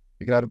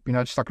 You can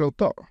add, just like a little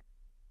dot.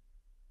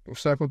 Little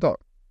circle dot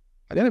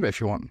at the end of it if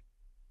you want.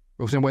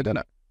 We'll see where done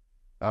it.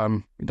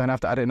 You don't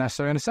have to add it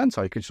necessarily in the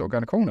center. You could sort of go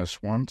in the corners.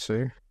 1,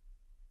 2.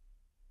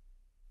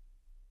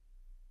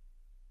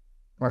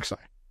 Like so.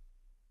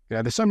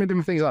 There's so many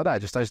different things like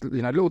that. Just those,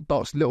 little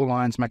dots, little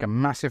lines make a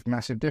massive,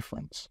 massive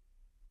difference.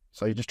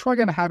 So you just try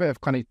getting a habit of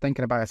kind of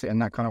thinking about it in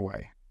that kind of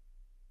way.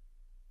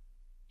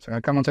 So I'm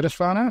going to come onto this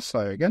file now.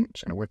 So again,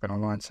 just going to whip it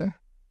on lines here.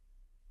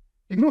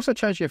 You can also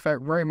change the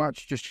effect very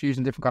much just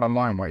using different kind of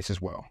line weights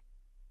as well.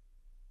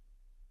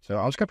 So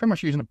I was pretty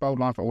much using a bold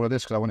line for all of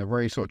this because I want it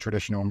very sort of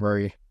traditional and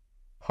very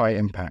high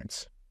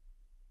impact.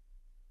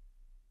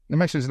 It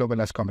makes it a little bit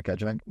less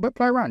complicated. But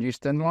play around, use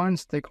thin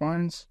lines, thick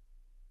lines.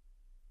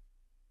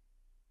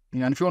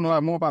 And if you want to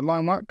learn more about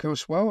line work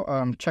as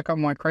well, check out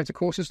my creator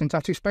courses on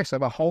Tattoo Space. I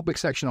have a whole big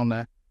section on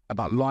there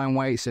about line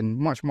weights and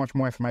much, much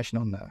more information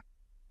on there.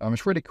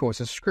 It's really cool.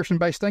 It's a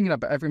subscription-based thing,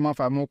 but every month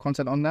I have more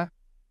content on there.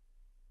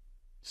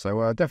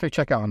 So definitely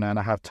check out on there, and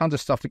I have tons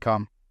of stuff to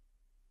come.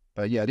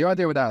 But yeah, the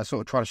idea with that is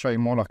sort of try to show you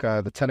more like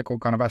the technical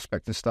kind of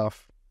aspect and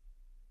stuff,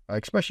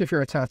 especially if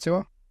you're a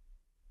tattooer.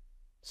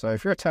 So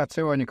if you're a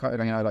tattooer and you kind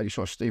of, like you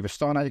sort of either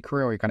starting out your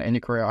career or you're kind of in your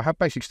career, I have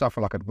basic stuff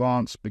for like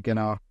advanced,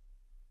 beginner,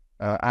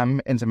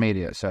 and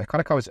intermediate. So it kind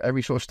of covers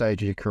every sort of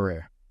stage of your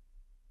career.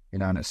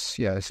 And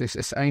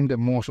it's aimed at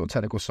more sort of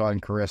technical side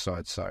and career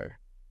side. So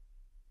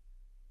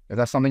if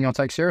that's something you'll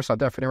take serious, I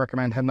definitely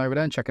recommend heading over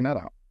there and checking that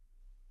out.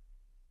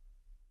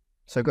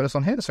 So I've got this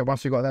on here. So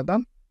once you've got that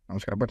done, I'm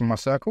just going to whip in my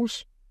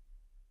circles.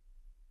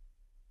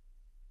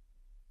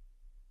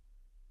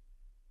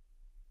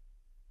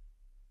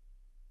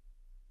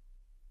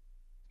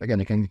 Again,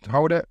 you can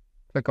hold it,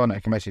 click on it,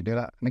 you can basically do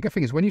that. And the good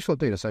thing is when you sort of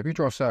do this, so if you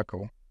draw a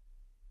circle,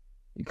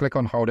 you click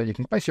on hold it, you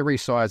can basically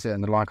resize it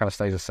and the line kind of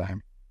stays the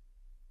same.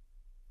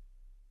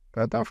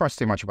 But don't fuss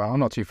too much about it. I'm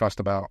not too fussed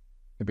about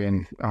it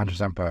being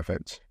 100%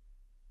 perfect.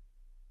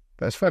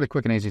 But it's fairly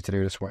quick and easy to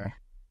do this way.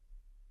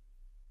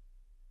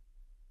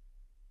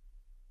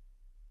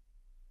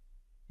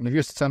 And if you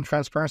used to turn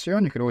transparency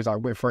on, you could always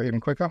whip for it even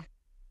quicker.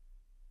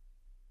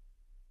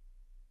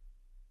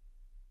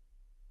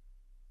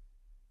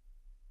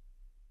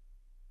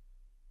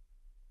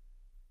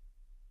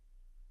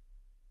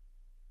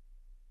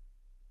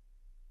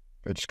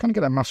 But just kind of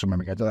get that muscle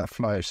memory, get that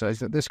flow. So it's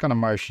this kind of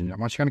motion.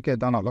 Once you're going to get it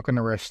done, look on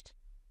the wrist,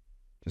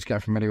 just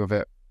get familiar with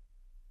it.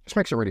 Just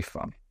makes it really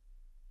fun.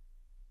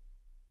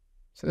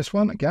 So this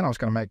one, again, I was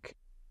going to make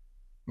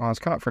lines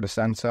cut up through the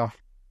center.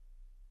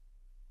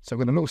 So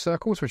we've got the little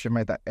circles, which have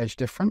made that edge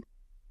different.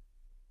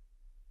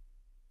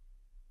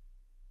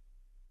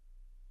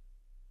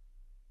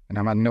 And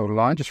I'm adding a little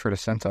line just through the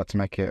center to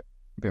make it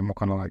a bit more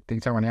kind of like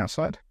detail on the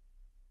outside.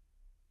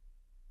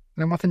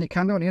 And then one thing you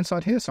can do on the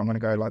inside here, so I'm going to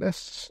go like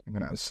this. I'm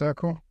going to add a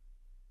circle.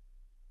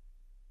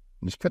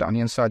 And just put it on the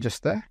inside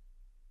just there.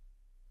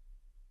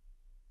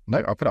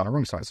 No, I'll put it on the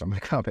wrong side, so I'm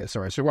going to cut a bit,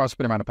 sorry. So while I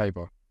spin it around the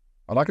paper,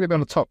 I like it to be on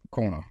the top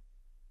corner.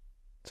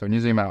 So when you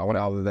zoom out, I want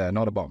it either there,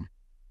 not the bottom.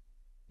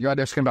 The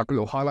idea is going to be like a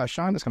little highlight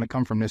shine that's going to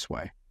come from this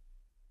way.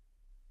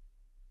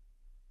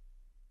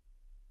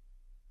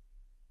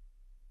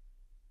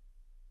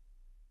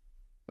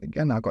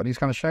 Again, I've got these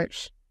kind of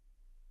shapes.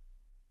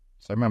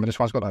 So remember, this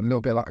one's got a little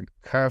bit like a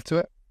curve to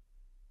it.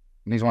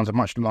 And these ones are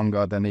much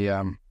longer than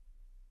the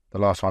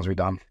last ones we've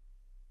done.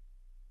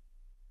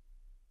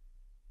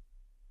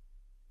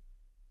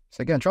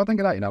 So again, try to think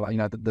of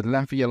that, the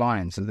length of your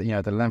lines,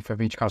 the length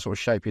of each kind of sort of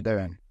shape you're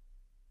doing.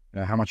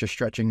 How much you're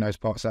stretching those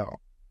parts out.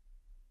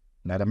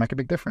 They make a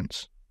big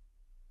difference.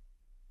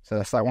 So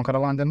that's that one kind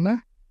of line in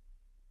there.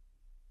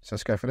 So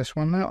let's go for this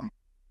one now. I'm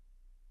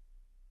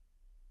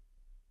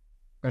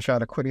going to show you how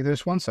to quickly do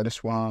this one. So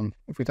this one,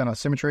 if we've done that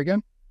symmetry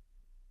again,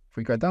 if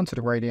we go down to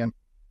the radial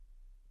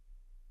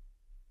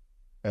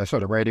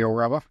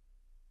rather,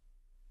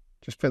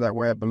 just put that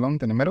where it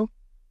belonged in the middle.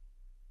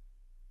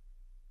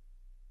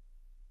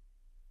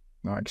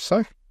 like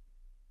so.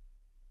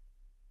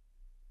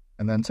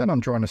 And then turn on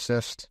draw and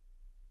assist.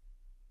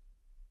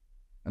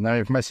 And then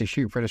you can basically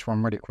shoot through this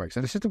one really quick.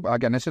 So this is,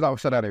 again, this is like I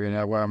said earlier, you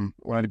know,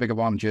 one of the big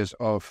advantages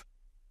of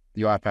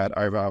the iPad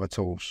over other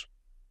tools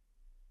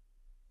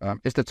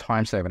is the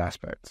time-saving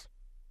aspect.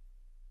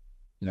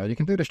 You know, you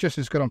can do this just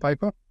as good on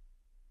paper,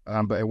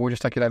 but it will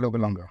just take you a little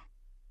bit longer.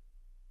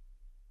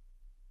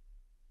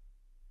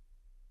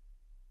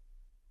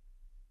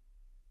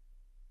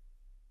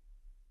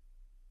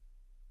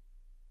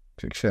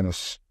 So you can see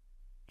this.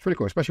 It's really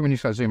cool, especially when you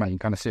start zoom out, you can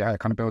kind of see how it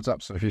kind of builds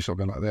up. So if you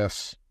sort of go like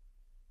this,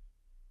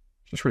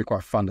 it's just really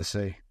quite fun to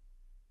see.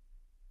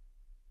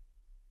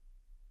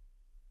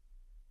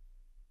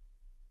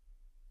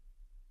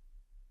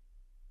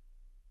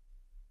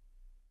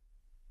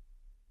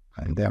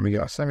 And then we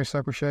got our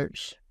semicircle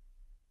shapes.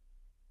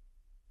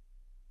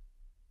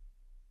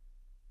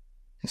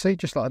 You see,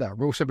 just like that,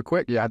 real super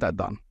quick, you had that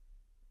done.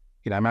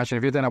 You know, imagine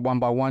if you're doing it one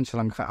by one, so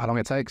how long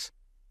it takes,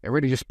 it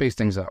really just speeds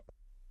things up.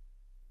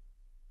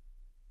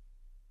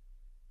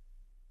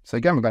 So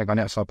again, we're going to go on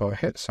the outside by a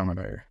hit, so I'm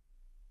going to,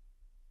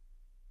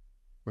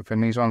 within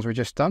these ones we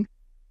just done.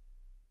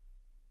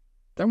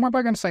 Don't worry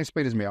about going the same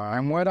speed as me.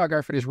 I'm worried I'll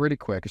go through this really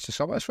quick. It's just,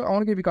 I want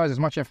to give you guys as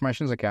much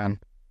information as I can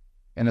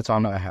in the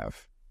time that I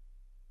have.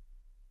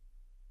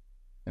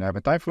 You know,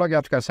 but don't feel like you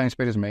have to go the same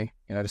speed as me.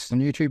 You know, this is on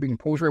YouTube. You can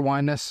pause,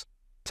 rewind this,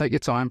 take your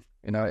time.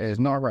 You know, it is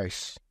not a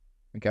race.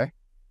 Okay?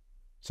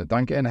 So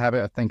don't get in the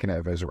habit of thinking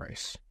of it as a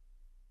race.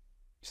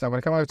 So I'm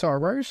going to come over to our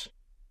rows.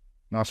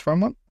 Nice fun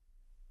one.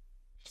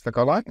 Just look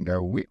I like and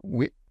go whip,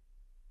 whip.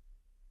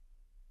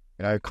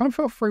 You know, kind of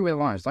feel free with the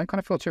lines. Don't kind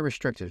of feel too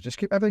restrictive. Just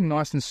keep everything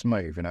nice and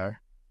smooth, you know.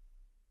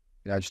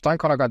 You know, just don't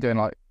kind of go doing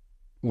like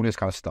all this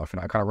kind of stuff, you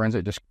know. It kind of ruins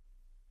it. Just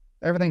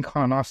everything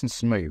kind of nice and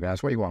smooth. You know,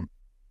 that's what you want.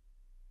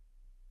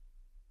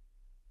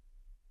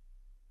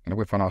 I'm going to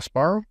whip on our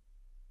spiral.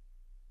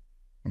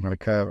 I'm going to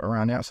curve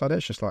around the outside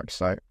edge, just like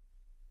so.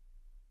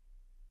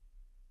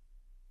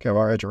 Curve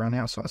our edge around the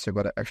outside, so we've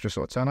got an extra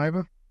sort of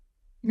turnover.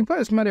 You can put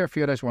as many or a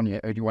few of those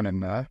you want in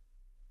there.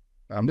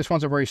 This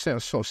one's a very sort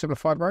of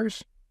simplified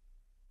rose,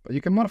 but you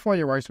can modify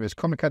your rose to be as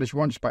complicated as you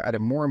want just by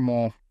adding more and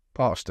more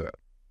parts to it.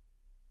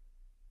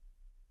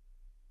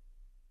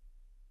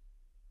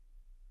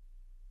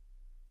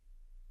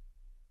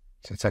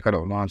 So take a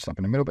little line up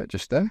in the middle bit,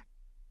 just there. You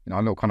know,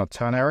 a little kind of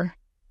turn area.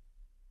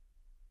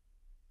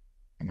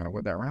 I'm going to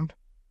whip that around.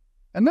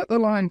 And let the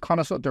line kind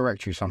of sort of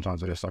direct you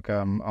sometimes with this. Like,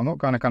 I'm not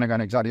going to kind of go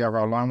exactly over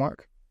our line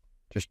work,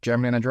 just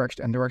generally in a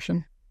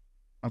direction.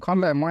 I'm kind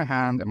of letting my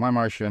hand and my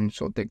motion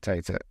sort of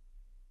dictate it.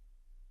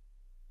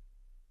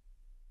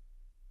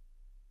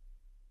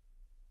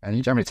 And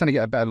you generally tend to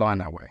get a better line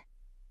that way.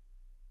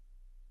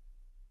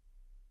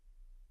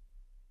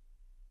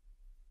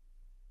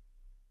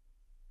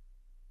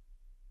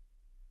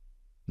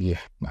 Yeah,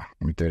 no,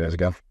 let me do that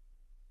again.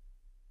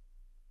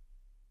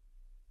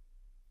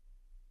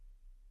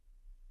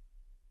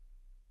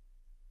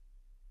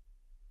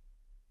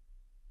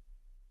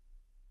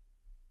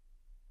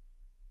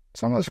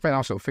 Some of those very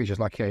nice little features,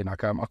 like here,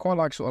 like I quite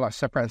like sort of like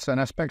separating certain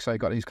aspects. So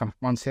you've got these kind of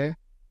ones here,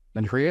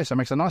 then here, so it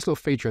makes a nice little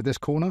feature of this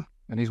corner,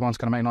 and these ones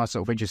kind of make nice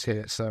little features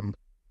here. It's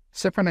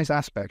separating these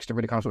aspects to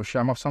really kind of sort of show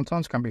them off.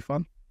 Sometimes can be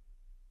fun.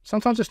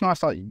 Sometimes it's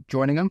nice like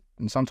joining them,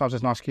 and sometimes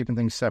it's nice keeping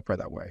things separate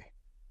that way.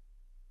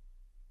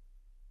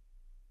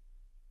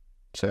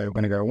 So we're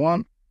going to go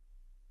 1,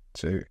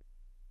 2,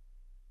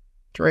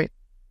 3.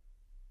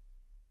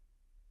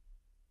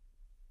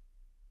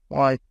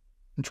 Why?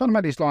 I'm trying to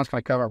make these lines kind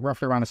of cover up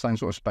roughly around the same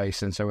sort of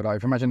space. And so like,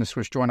 if you imagine the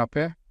switch joint up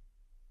here,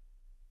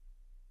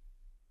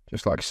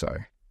 just like so.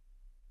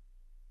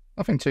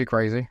 Nothing too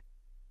crazy.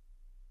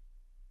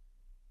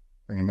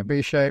 Bring in the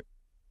B shape.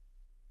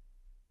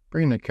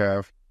 Bring in the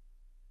curve.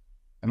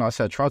 And like I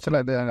said, try to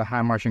let the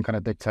hand motion kind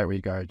of dictate where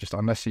you go, just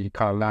unless you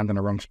kind of land in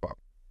the wrong spot.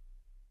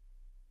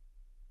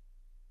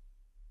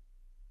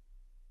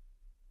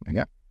 There you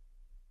go.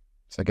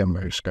 So again,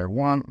 we'll just go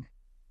 1,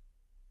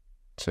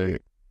 2,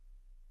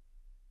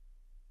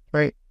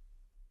 3.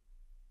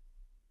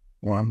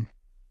 1,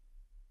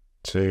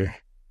 2.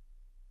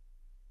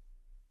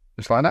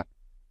 Just like that.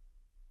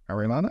 I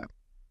really like that.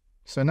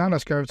 So now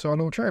let's go over to our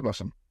little cherry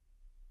blossom.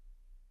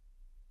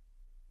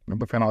 We'll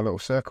put in our little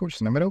circle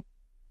just in the middle.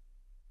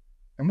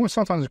 And what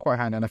sometimes is quite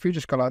handy, and if you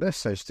just go like this,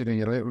 so just doing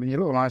your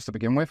little lines to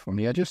begin with on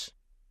the edges.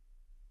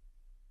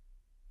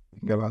 You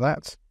can go like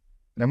that.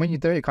 And then when you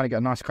do it, you kind of get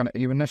a nice kind of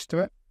evenness to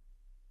it.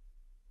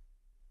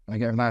 And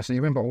get a nice and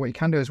even, but what you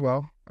can do as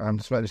well,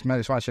 just let this make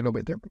this actually a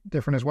little bit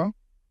different as well,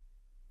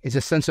 is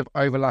a sense of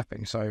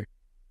overlapping. So,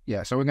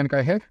 yeah, so we're going to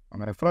go here. I'm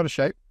going to follow the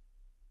shape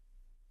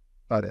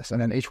like this,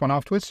 and then each one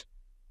afterwards,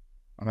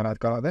 I'm going to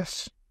go like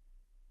this.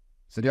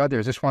 So the idea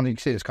is this one, you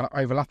can see it's kind of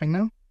overlapping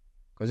now,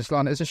 because this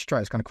line isn't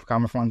straight, it's going to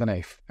come from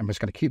underneath, and we're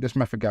just going to keep this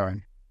method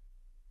going.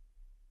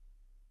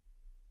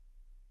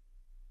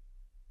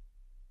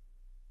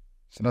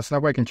 So that's no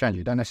way you can change it.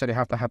 You don't necessarily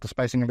have to have the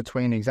spacing in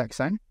between the exact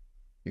same.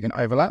 You can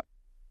overlap.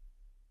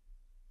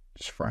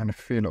 Just throw in a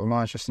few little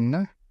lines just in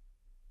there.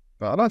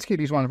 But I like to keep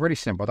these ones really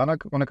simple. I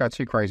don't want to go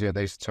too crazy with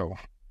these at all.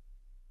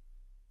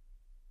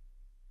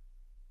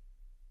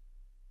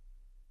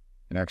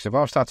 You know, because if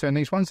I start doing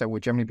these ones, they will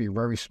generally be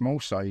very small,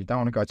 so you don't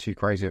want to go too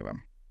crazy with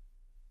them.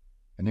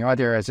 And the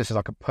idea is this is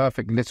like a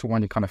perfect little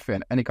one you kind of fit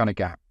in any kind of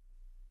gap.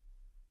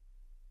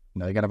 You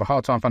know, you're going to have a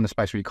hard time finding a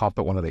space where you can't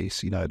put one of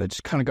these. You know, they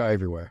just kind of go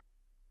everywhere.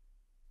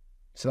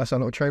 So that's our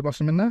little cherry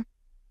blossom in there.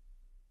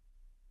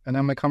 And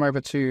then we come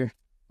over to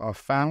our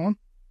fan one.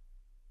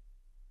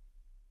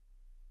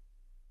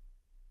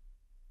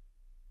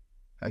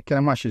 Again,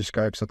 I might actually just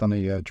go, because I've done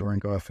the drawing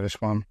guide for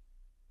this one.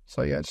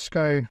 So yeah, just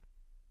go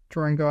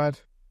drawing guide.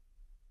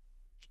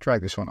 Just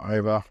drag this one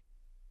over.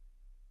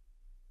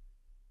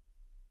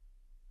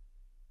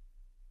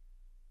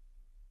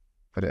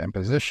 Put it in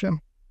position.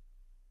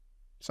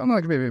 Something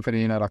like a bit for the,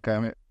 you know, like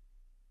if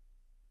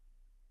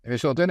you're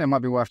sort of doing it, it might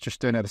be worth just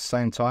doing it at the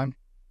same time,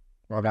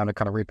 rather than to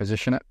kind of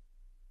reposition it.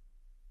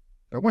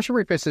 But once you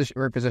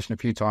reposition a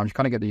few times, you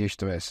kind of get used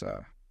to it.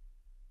 So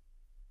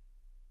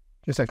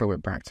just take a little bit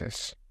of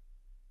practice.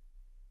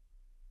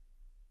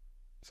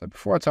 So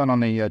before I turn on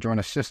the drawing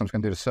assist, I'm just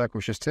going to do the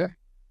circles just here,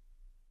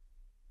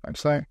 like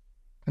so.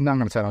 And now I'm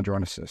going to turn on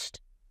drawing assist.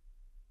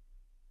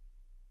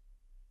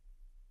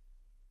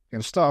 I'm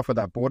going to start off with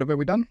that border bit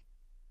we done,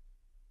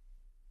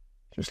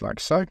 just like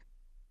so.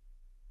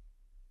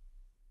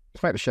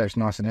 Just make the shapes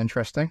nice and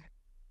interesting.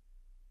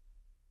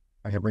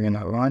 I can bring in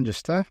that line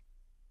just there.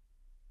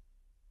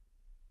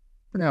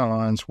 Bring our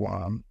lines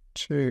 1,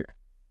 2,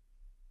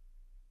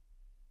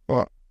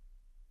 4.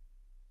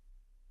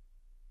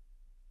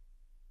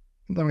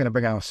 And then we're going to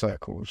bring our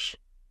circles.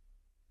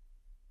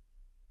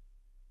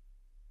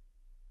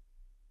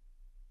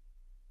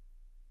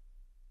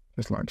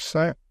 Just like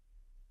so.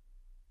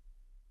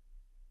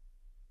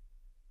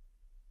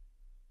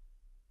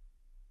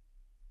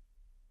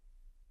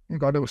 We've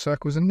got little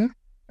circles in there.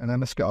 And then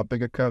let's get our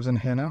bigger curves in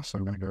here now. So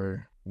I'm going to go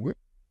whoop.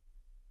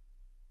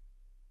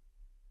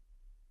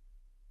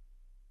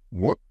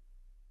 Whoop.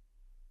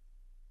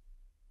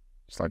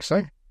 Just like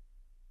so.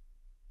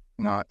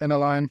 Now, inner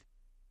line.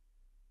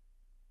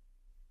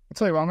 I'll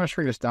tell you what, I'm going to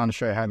shrink this down to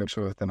show you how it looks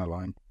with a thinner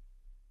line.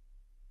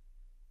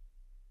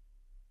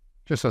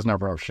 Just as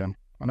another option.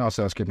 I know I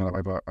said I was keeping it that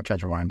way, but I'll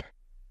change my mind.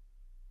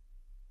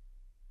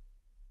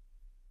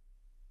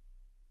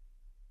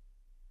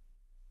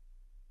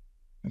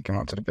 And come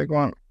up to the big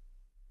one.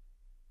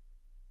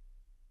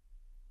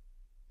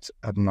 Let's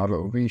add another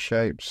little V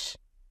shapes.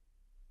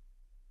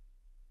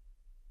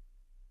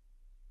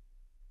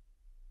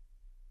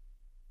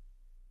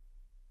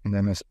 And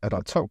then let's add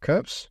our top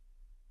curves.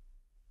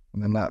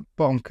 And then that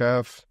bottom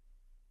curve,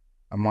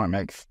 I might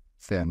make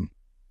thin.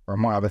 Or I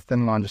might have a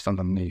thin line just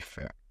underneath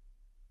it.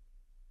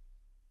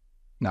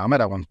 No, I made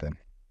that one thin.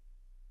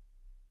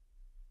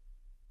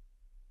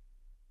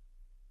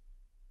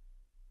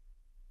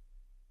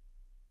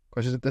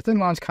 Because the thin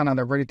lines kind of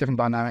have a really different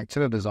dynamic to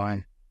the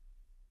design.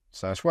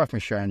 So it's worth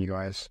me showing you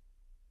guys.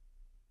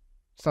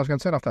 So I was going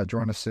to turn off that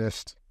drawing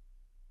assist.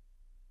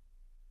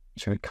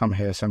 Just going to come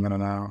here, so I'm going to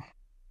now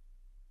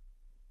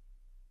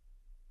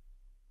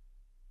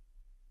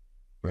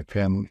whip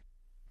in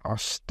our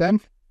stem.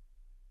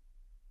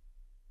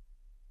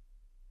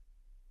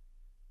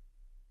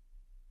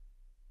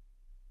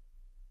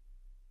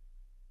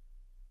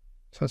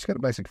 So let's get a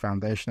basic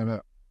foundation of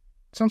it.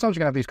 Sometimes you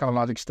can have these kind of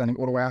lines extending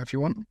all the way out if you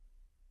want.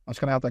 I'm just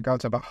going to have that go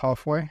to about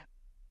halfway.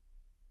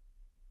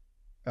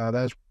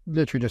 There's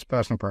literally just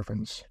personal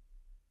preference.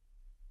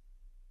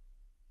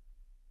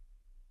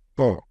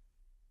 4,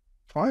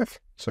 5.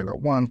 So we've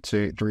got 1,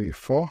 2, 3,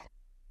 4.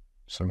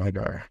 So I'm going to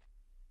go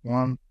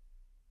 1,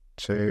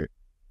 2,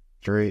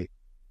 3,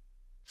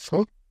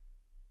 4.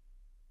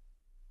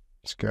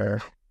 Let's go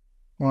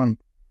 1,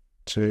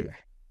 2,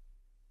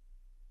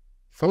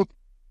 4.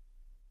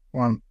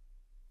 1,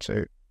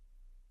 2,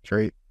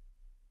 3,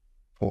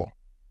 4.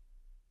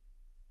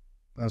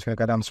 I'm just going to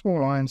go down the small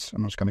lines.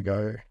 I'm just going to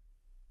go.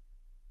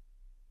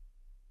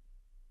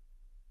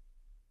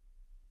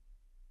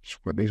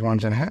 Just put these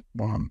ones in here.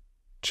 1,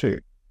 2,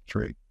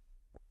 3.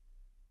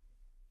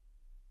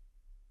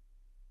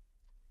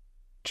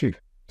 2,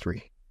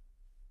 3,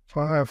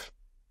 5.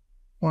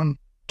 1,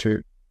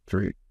 2,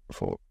 3,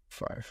 4,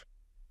 5.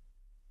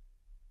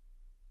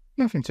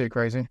 Nothing too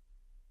crazy.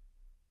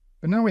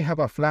 But now we have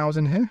our flowers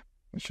in here.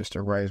 Let's just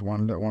erase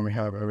one little one we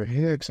have over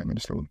here, except me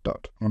this little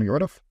dot I want to get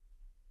rid of.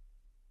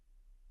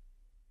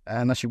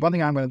 And actually, one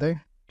thing I'm going to do,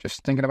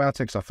 just thinking about it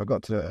because I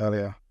forgot to do it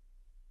earlier.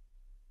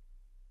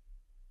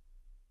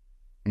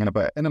 I'm going to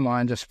put it in a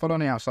line, just follow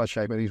the outside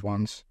shape of these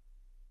ones,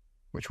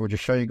 which will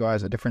just show you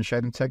guys a different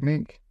shading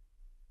technique.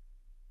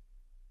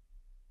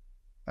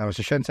 That was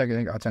a shading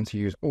technique I tend to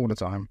use all the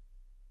time.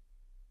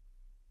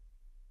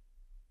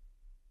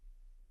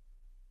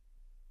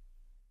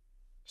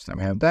 So now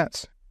we have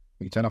that.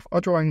 We can turn off our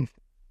drawing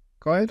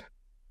guide.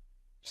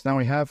 So now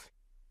we have,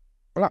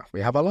 voila, we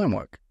have our line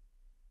work.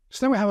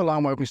 So now we have a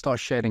line work, we start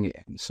shading it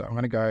in. So I'm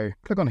going to go,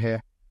 click on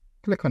here,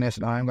 click on this,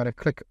 and I'm going to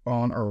click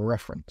on a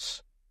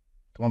reference.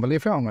 The one below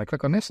here, I'm going to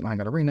click on this, and I'm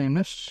going to rename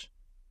this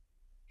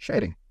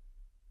shading.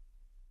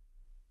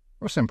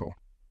 Real simple.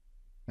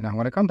 And I'm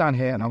going to come down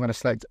here, and I'm going to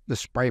select the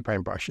spray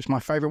paint brush. It's my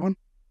favorite one.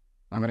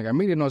 I'm going to go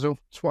medium nozzle.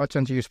 It's what I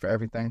tend to use for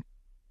everything.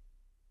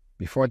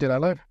 before I do that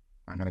though,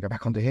 I'm going to go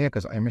back onto here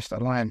because I missed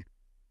that line.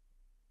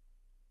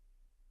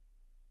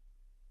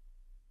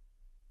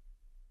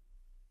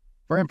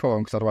 Very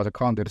important, because otherwise I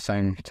can't do the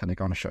same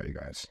technique I want to show you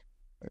guys.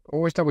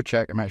 Always double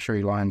check and make sure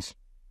your lines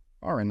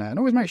are in there. And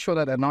always make sure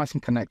that they're nice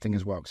and connecting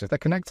as well, because if they're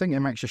connecting, it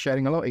makes your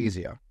shading a lot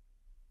easier,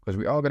 because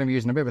we are going to be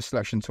using a bit of a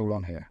selection tool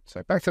on here.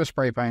 So back to the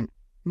spray paint,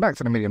 back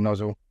to the medium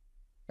nozzle,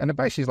 and it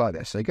basically is like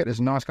this. So you get this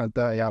nice kind of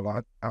dirty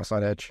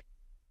outside edge.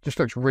 Just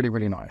looks really,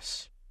 really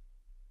nice.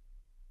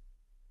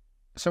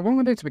 So what I'm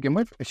going to do to begin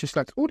with is just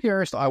select all the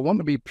areas that I want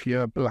to be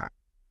pure black.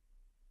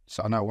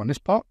 So I know I want this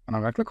part, and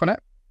I'm going to click on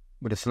it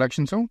with the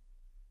selection tool.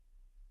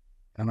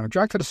 And I'm going to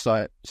drag to the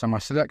side, so my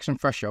selection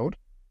threshold.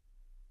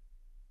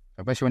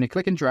 So basically when you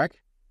click and drag,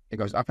 it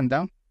goes up and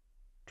down.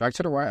 Drag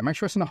to the right, and make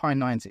sure it's in the high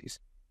 90s.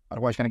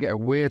 Otherwise you're going to get a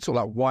weird sort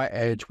of like white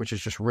edge, which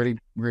is just really,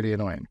 really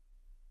annoying.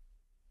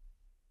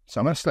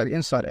 So I'm going to select the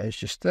inside edge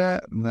just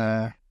there,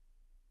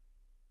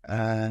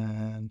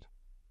 and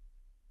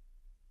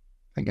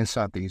I think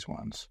inside these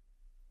ones.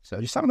 So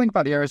just have a think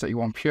about the areas that you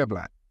want pure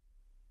black.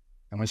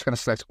 And we're just going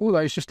to select all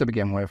those just to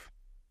begin with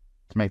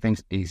to make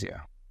things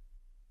easier.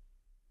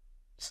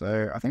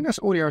 So I think that's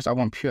all the areas I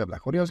want pure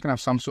black. All the others are going to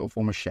have some sort of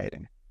form of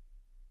shading.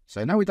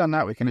 So now we've done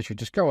that, we can literally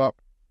just go up,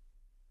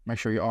 make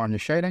sure you are on your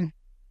shading.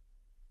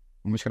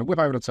 I'm just going to whip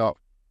over the top,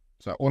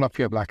 so all our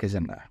pure black is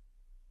in there.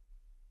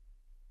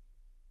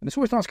 And it's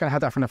always nice to kind of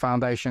have that from the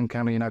foundation,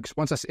 kind of, because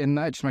once that's in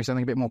there, it just makes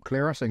everything a bit more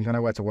clearer, so you can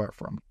know where to work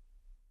from.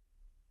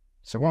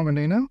 So what I'm going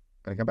to do now, I'm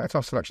going to go back to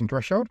our selection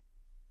threshold.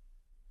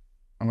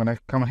 I'm going to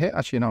come here.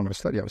 Actually, no, I'm going to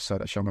select the other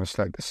side. Actually, I'm going to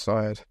select this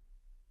side.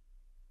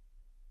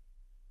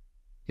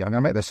 Yeah, I'm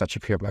going to make this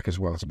actually pure black as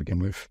well to begin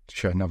with, to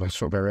show another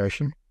sort of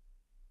variation.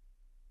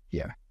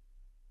 Yeah.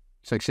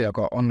 So you can see I've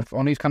got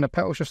on these kind of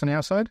petals just on the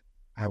outside,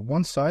 I have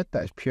one side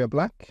that is pure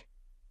black.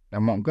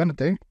 Then what I'm going to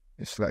do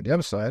is select the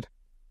other side.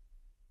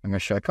 I'm going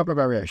to show a couple of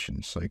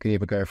variations. So you can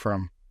either go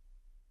from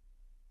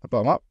the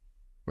bottom up,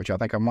 which I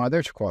think I might do,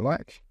 which I quite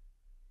like.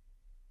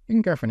 You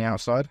can go from the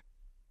outside,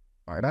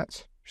 like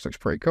that, which looks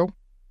pretty cool.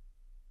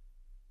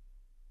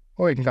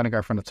 Or you can kind of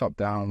go from the top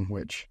down,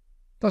 which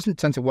doesn't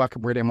tend to work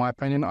really in my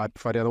opinion. I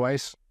prefer the other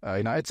ways.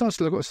 It does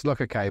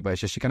look okay, but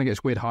it's just you kind of get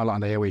this weird highlight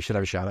under here where you should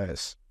have a shadow.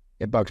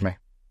 It bugs me.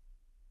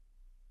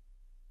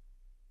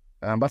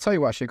 But I'll tell you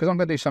what, actually, because I'm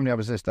going to do some of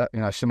the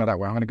others similar that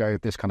way, I'm going to go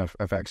with this kind of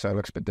effect so it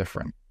looks a bit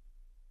different.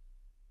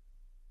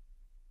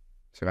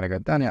 So I'm going to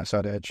go down the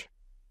outside edge,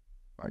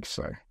 like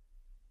so.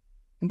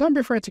 And don't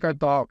be afraid to go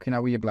dark,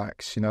 with your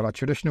blacks. Like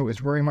traditional is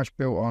very much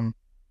built on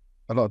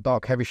a lot of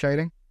dark, heavy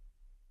shading.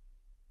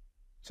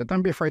 So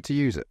don't be afraid to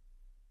use it.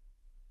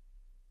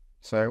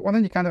 So one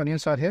thing you can do on the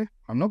inside here,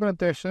 I'm not going to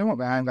do it so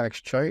but I'm going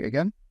to show you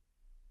again,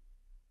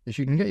 is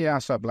you can get your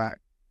outside black.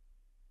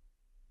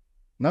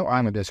 No,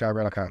 I'm going to do this. I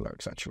really like how it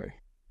looks, actually.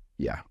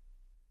 Yeah.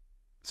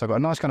 So I've got a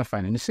nice kind of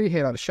fade. And you see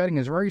here, like the shading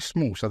is very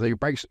small. So that it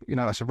breaks,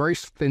 that's a very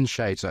thin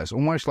shade. So it's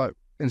almost like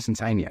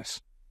instantaneous.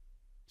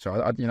 So,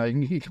 you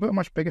can put a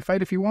much bigger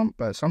fade if you want,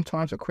 but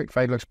sometimes a quick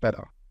fade looks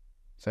better.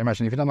 So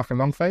imagine if you've done like a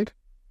long fade,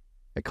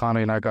 it kind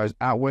of, goes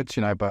outwards,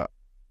 but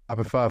I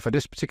prefer for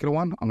this particular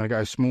one, I'm going to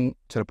go small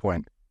to the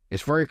point.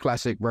 It's very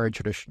classic, very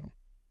traditional.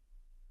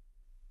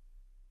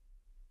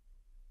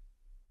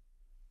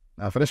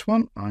 Now for this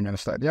one, I'm going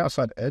to select the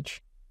outside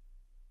edge,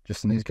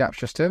 just in these gaps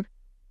just here.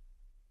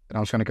 And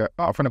I'm just going to go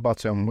up from the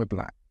bottom with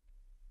black.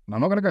 And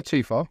I'm not going to go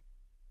too far,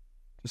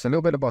 just a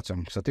little bit at the bottom,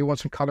 because I do want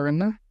some colour in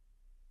there.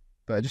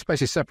 But it just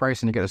basically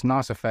separates and you get this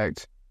nice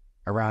effect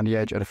around the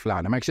edge of the flower.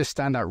 And it makes it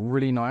stand out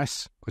really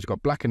nice, because you've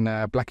got black in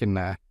there, black in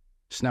there.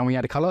 So now when you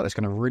add a colour, it's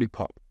going to really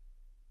pop.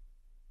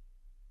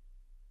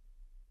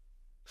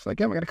 So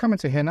again, we're going to come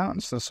into here now and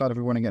decide if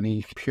we want to get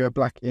any pure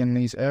black in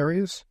these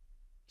areas.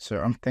 So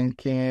I'm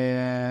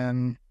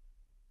thinking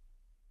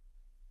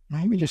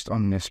maybe just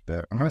on this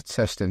bit. I'm going to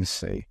test and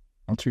see.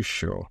 I'm not too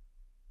sure.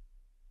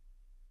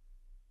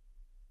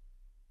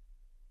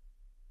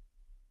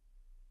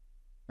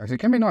 It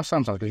can be nice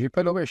sometimes because you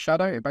put a little bit of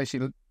shadow, it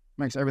basically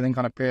makes everything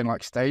kind of appear in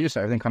like stages,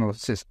 so everything kind of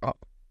sits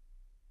up.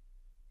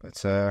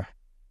 But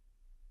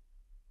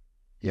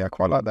yeah, I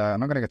quite like that. I'm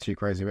not going to get too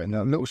crazy with it. And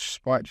a little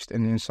spike just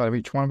in the inside of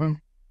each one of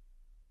them.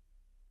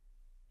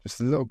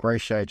 Just a little grey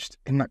shade just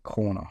in that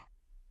corner.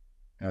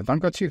 Don't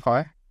go too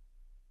high.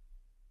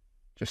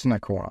 Just in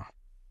that corner.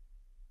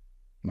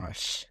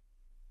 Nice.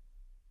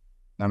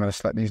 Now I'm going to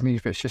select these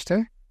leaf bits just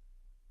here.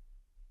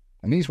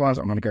 And these ones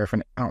I'm going to go from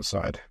the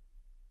outside.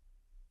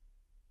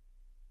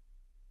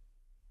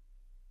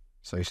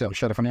 So you see I'll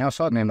shadow from the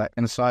outside and then that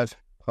inside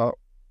part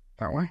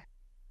that way.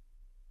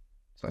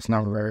 So that's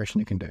another variation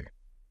you can do.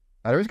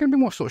 Now there is going to be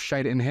more sort of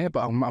shade in here,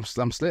 but I'm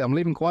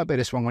leaving quite a bit of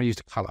this one when I use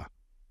the colour.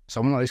 So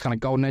I'm going to like these kind of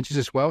golden edges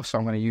as well. So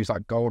I'm going to use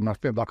like gold and a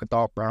bit of like a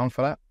dark brown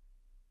for that.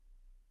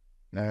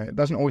 Now it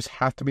doesn't always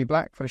have to be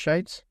black for the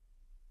shades.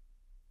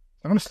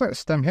 So I'm going to select the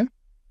stem here.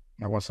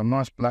 I want some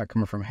nice black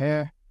coming from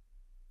here,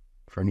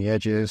 from the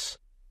edges,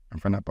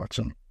 and from that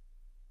bottom.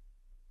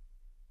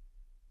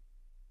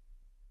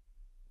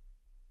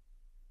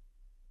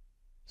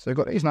 So we've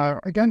got these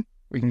now. Again,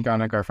 we can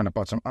go from the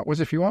bottom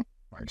upwards if you want,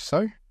 like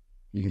so.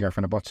 You can go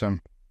from the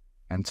bottom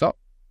and top,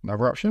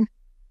 another option.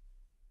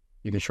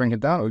 You can shrink it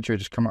down, or literally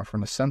just come up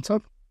from the center.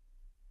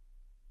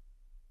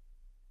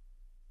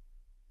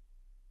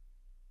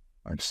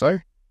 Like so.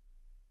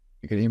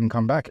 You can even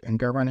come back and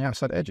go around the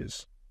outside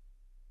edges.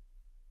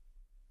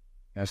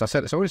 As I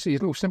said, it's always these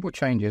little simple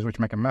changes which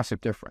make a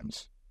massive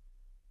difference.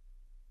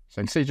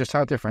 So you can see just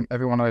how different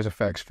every one of those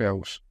effects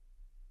feels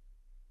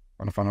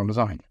on the final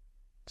design.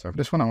 So for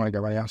this one, I'm going to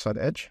go around the outside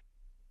edge.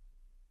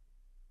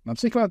 And I'm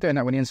particularly doing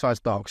that when the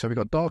inside's dark. So we've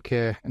got dark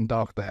here and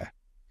dark there.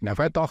 If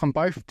I had dark on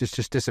both, this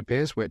just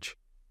disappears, which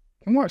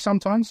can work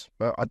sometimes,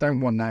 but I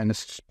don't want that in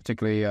this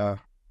particular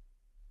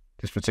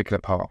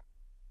part.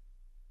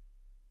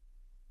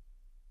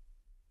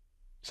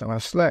 So I'm going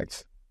to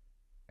select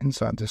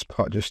inside this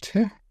part just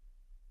here.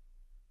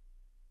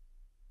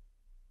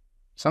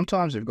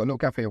 Sometimes if you've got a little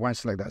gap here, it won't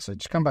select that. So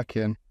just come back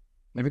in. And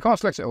if you can't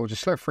select it all,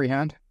 just select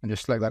freehand and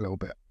just select that little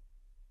bit.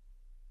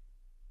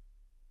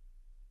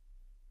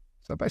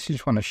 So basically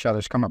just want the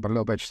shadows come up a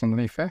little bit just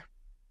underneath here.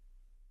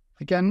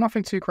 Again,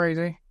 nothing too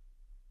crazy.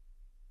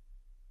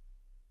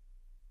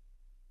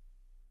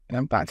 And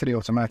then back to the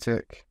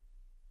automatic.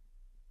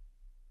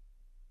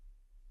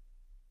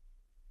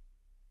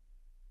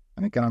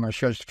 And again, I'm going to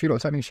show just a few little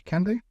techniques you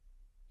can do.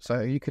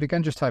 So you could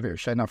again just have it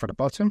shading up at the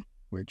bottom,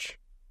 which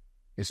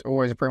is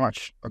always pretty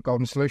much a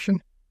golden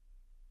solution.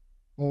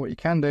 Or what you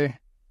can do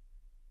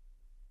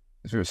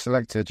is with it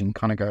selected, you can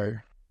kind of go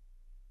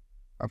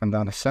up and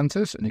down the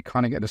centers, and you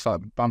kind of get this like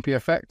bumpy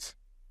effect.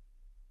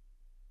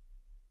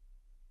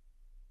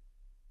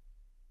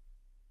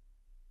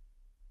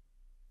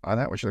 Like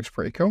that, which looks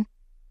pretty cool.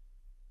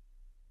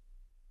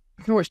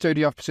 You can always do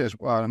the opposite as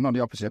well, not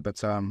the opposite,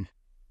 but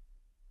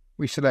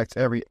we select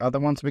every other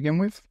one to begin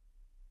with.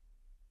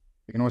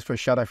 You can always put a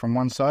shadow from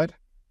one side.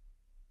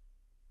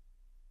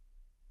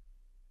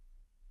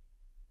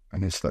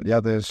 And then select the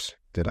others,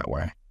 do that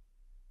way.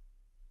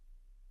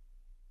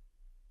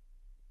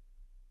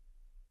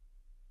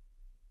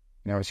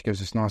 It gives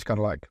this nice kind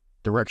of like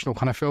directional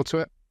kind of feel to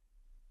it.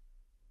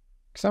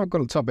 So I've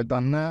got the top bit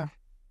done there.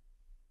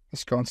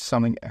 Let's go on to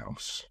something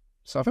else.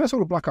 So I think that's all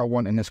the black I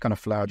want in this kind of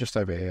flower just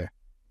over here.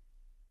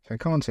 So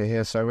come on to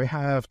here. So we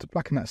have the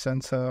black in that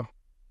center.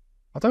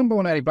 I don't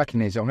want any black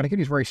in these. I'm going to keep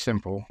these very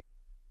simple.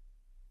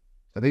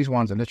 So these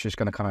ones are literally just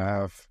going to kind of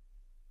have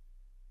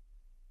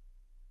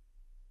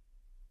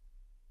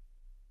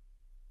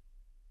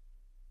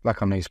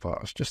black on these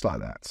parts, just like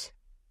that.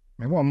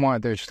 I mean, what I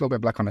might do is just a little bit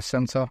of black on the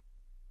center.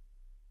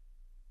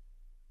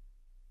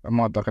 I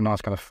might do like a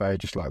nice kind of fade,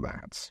 just like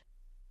that.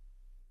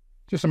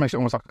 Just to make it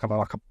almost like kind of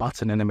like a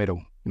button in the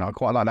middle. I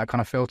quite like that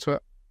kind of feel to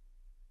it.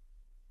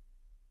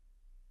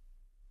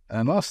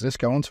 And lastly, let's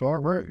go on to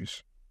our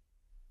rose.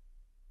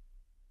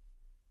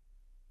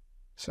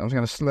 So I'm just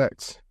going to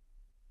select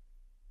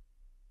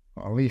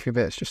our leafy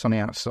bits just on the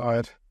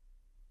outside.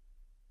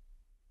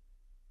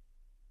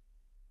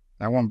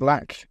 Now I want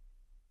black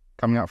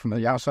coming up from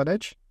the outside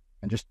edge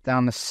and just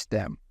down the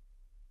stem.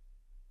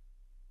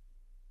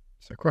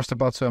 So across the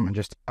bottom and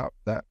just up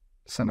that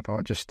center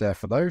part just there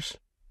for those.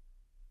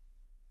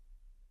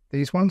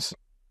 These ones,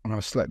 I'm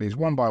going to select these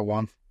one by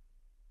one.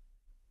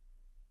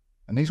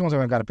 And these ones are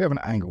going to get a bit of an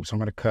angle, so I'm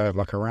going to curve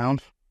like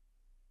around.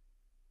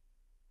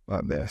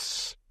 Like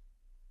this.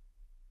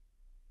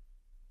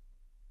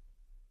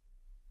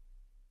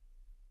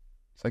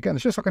 So again,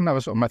 it's just like another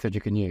sort of method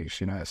you can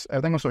use.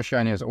 Everything I'm sort of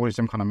showing you is all these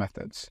different kind of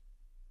methods.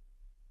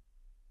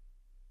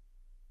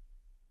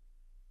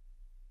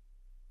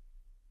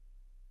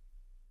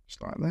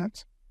 Just like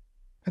that.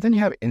 And then you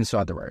have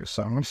inside the rose.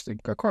 So I'm going to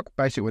go quite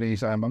basic with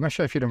these. I'm going to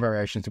show you a few different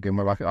variations to begin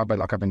with, like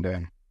I've been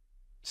doing.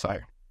 So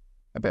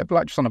a bit of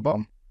black just on the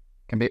bottom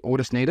can be all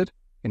that's needed.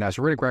 It's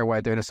a really great way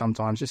of doing it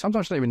sometimes.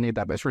 Sometimes you don't even need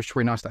that, but it's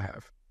really nice to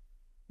have.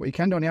 What you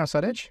can do on the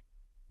outside edge,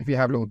 if you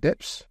have little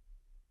dips,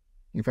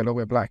 you can put a little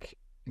bit of black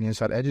in the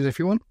inside edges if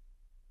you want.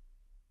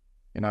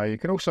 You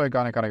can also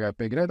kind of go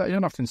big. You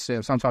don't often see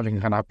it. Sometimes you can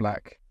kind of have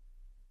black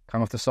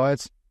come off the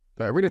sides.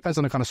 But it really depends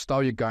on the kind of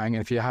style you're going,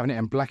 and if you're having it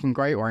in black and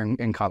grey or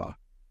in colour.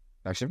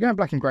 So if you're going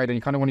black and grey, then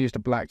you kind of want to use the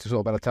black to sort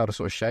of better tell the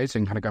sort of shades, so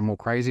you can kind of go more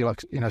crazy,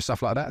 like,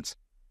 stuff like that.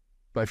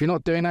 But if you're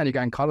not doing that, you're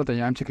going colour, then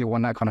you don't particularly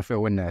want that kind of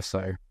feel in there.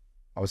 So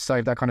I would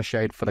save that kind of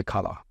shade for the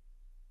colour.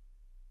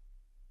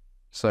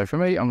 So for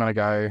me, I'm going to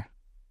go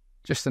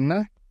just in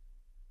there.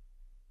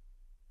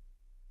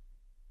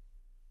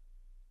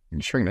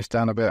 And shrink this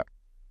down a bit.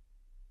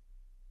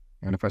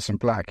 I'm going to put some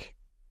black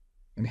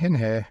in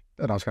here.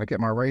 Then I was going to get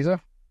my razor.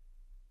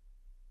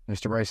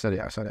 Just erase the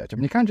outside edge. I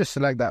mean, you can just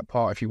select that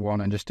part if you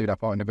want and just do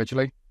that part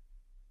individually.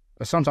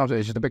 But sometimes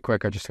it's just a bit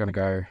quicker, just going to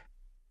go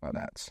like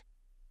that.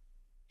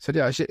 So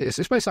yeah, it's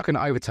basically like an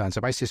overturn. So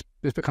basically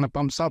this bit kind of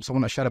bumps up, so I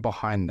want a shadow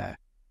behind there.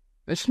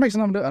 It just makes a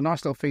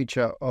nice little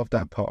feature of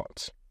that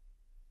part.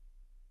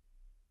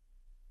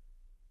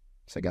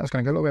 So again, it's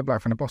going to go a little bit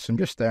black from the bottom,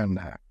 just there and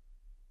there.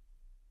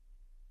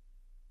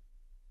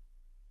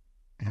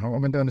 And what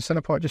I'm going to do in the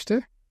center part just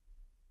here,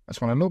 I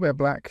just want a little bit of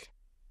black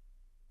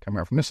coming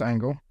out from this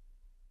angle.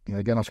 And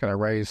again, I'm just going to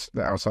raise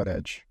the outside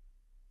edge.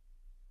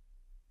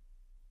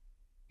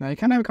 Now, you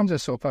can never come to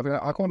this sort of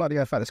perfect. I quite like the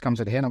effect this comes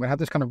in here. And I'm going to have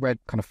this kind of red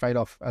kind of fade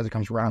off as it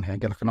comes around here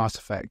and get like a nice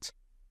effect.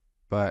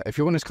 But if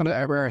you want this kind of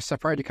area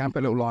separate, you can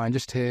put a little line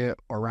just here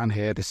or around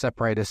here to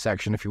separate this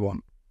section if you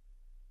want.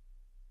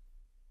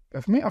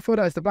 But for me, I feel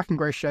that it's the black and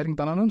grey shading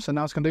done on them, so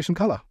now it's going to do some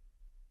colour.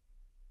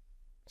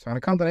 So I'm going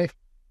to come underneath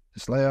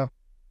this layer,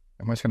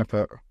 and we're just going to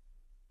put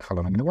colour.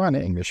 I'm going to write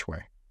it English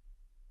way.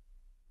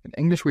 In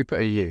English, we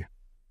put a U.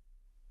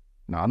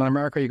 Now, in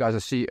America, you guys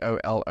are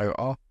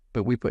C-O-L-O-R,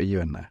 but we put a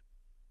U in there.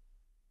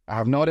 I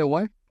have no idea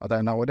why. I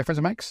don't know what difference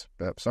it makes,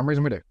 but for some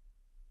reason we do.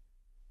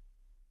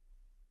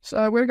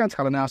 So we're going to go into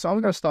colour now. So I'm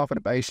going to start with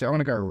the base here. I'm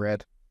going to go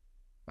red.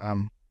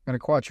 I'm going to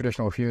quite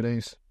traditional a few of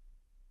these.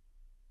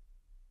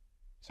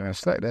 So I'm going to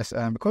select this,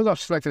 and because I've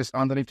selected this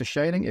underneath the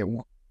shading, it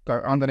will go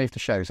underneath the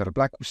shading, so the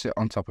black will sit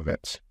on top of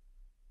it.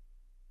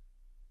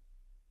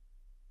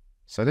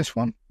 So this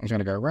one, I'm just going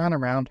to go round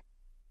and round,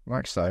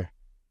 like so,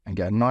 and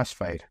get a nice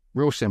fade.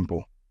 Real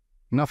simple.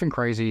 Nothing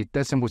crazy,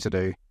 dead simple to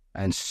do,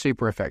 and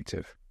super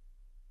effective.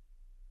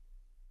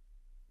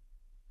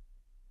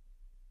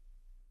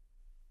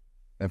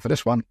 Then for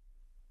this one,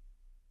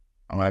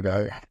 I'm going to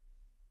go...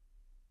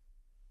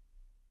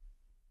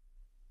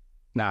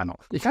 Nah, no.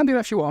 You can do that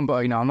if you want, but,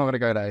 I'm not going to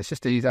go there. It's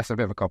just that's a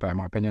bit of a cop-out in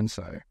my opinion,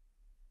 so...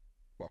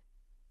 Well,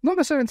 not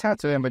necessarily in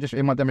tattooing, but just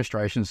in my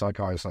demonstrations,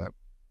 like I was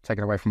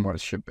taken away from what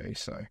it should be,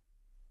 so...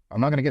 I'm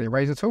not going to get the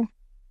eraser tool.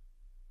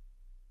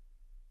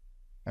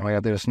 And we're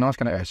going to do this nice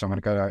kind of edge, so I'm going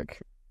to go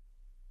like...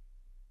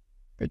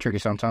 A bit tricky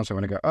sometimes, so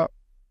I'm going to go up.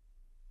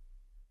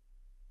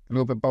 A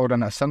little bit bolder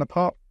on that center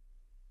part.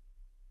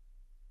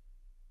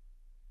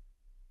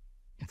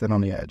 And then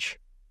on the edge.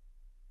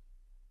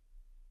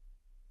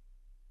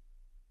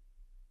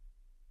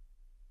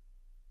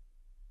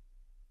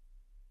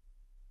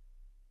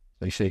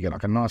 So you see you get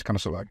like a nice kind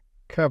of sort of like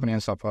curve on the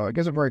inside part. It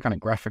gives a very kind of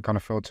graphic kind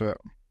of feel to it.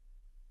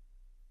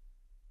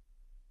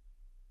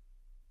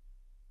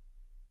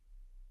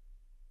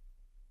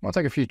 Might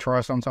take a few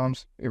tries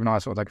sometimes. Even I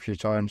sort of take a few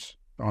times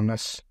on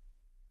this.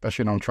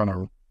 Especially when I'm trying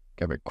to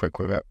get a bit quick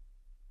with it.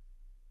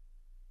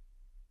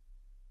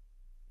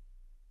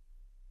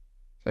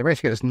 So you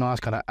basically get this nice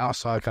kind of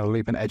outside kind of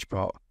looping edge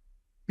part.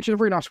 Which is a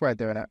really nice way of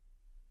doing it.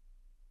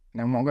 And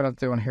then what I'm going to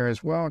do on here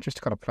as well, just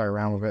to kind of play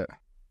around with it.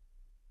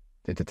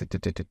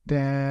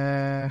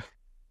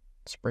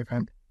 Spray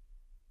paint.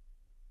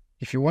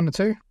 If you wanted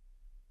to,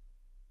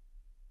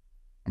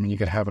 I mean, you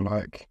could have it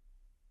like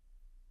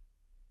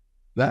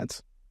that,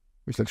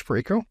 which looks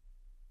pretty cool.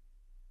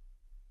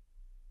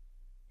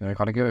 Kind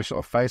of give it a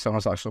sort of face,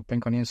 almost like sort of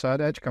pink on the inside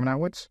edge coming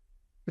outwards,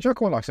 which I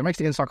quite like. So it makes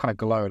the inside kind of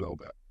glow a little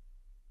bit.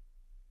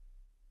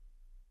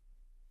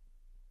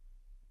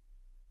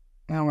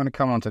 Now I'm going to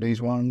come onto these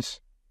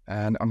ones,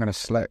 and I'm going to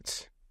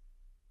select.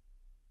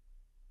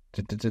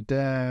 I'm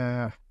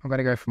going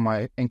to go for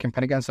my ink and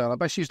pen again. So I'll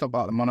basically use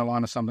about the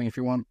monoline or something if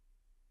you want.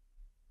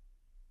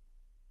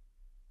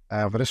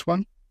 For this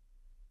one,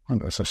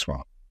 that's so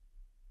smart.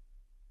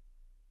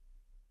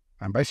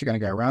 I'm basically going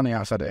to go around the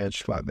outside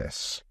edge like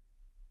this.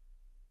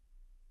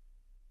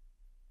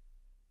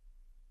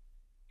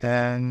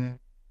 And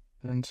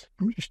let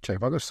me just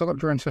check. I've still got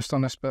drawing assist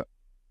on this, but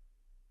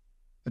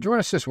the drawing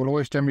assist will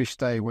always generally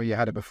stay where you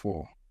had it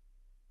before.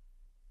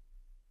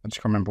 I just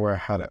can't remember where I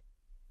had it.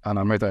 And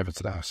I moved it over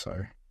to there,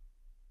 so...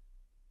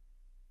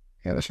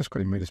 Yeah, let's just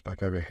quickly move this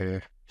back over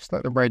here.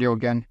 Select the radial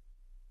again.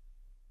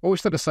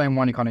 Always select the same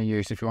one you kind of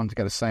use if you want to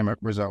get the same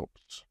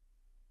results.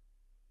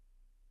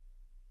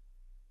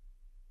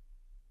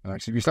 So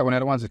if you select one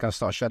of the ones, it's going to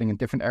start shedding in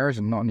different areas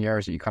and not in the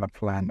areas that you kind of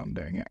planned on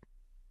doing it.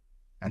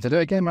 And to do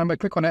it again, remember,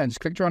 click on it and just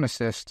click Draw and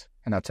Assist,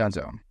 and that turns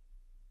it on.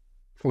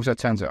 Also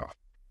turns it off.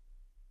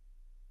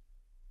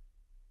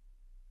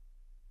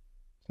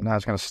 So now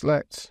it's going to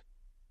select...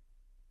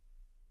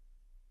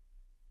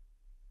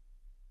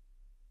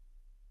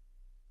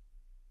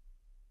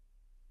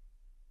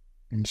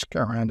 And just go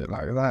around it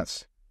like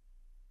that.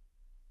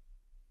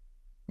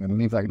 I'm going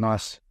to leave that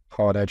nice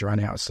hard edge around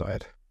the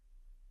outside.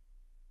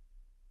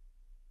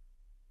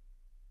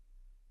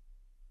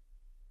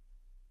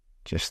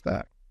 Just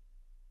that.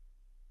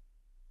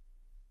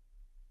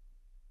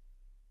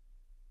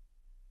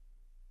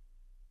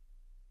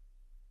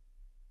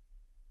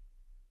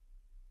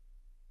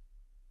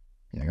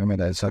 Yeah, I'm going to make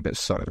that a bit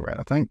solid red,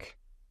 I think.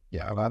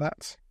 Yeah, I like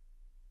that.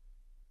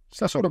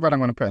 So that's all the red I'm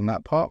going to put in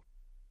that part.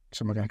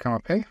 So we're going to come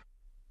up here.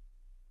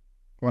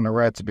 I want the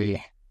red to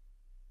be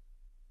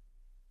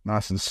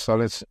nice and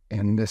solid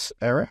in this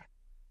area.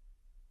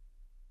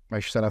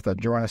 Make sure I have that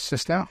drawing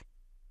assist now.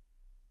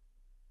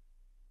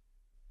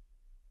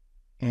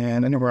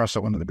 And anywhere else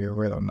I want it to be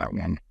red on that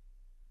one.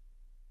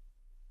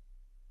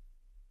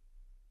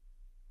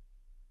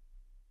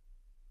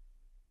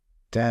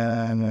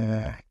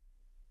 Then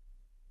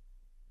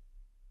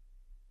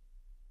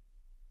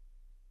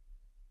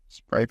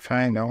spray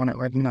paint, I want it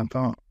red in that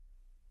part.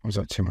 Or was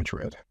that too much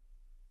red?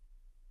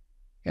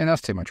 Yeah,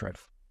 that's too much red.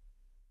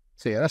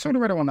 So yeah, that's all the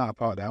red on that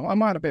part there. I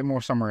might have a bit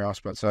more somewhere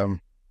else, but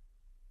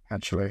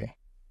actually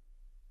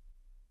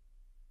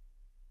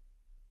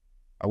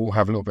I will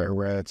have a little bit of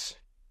reds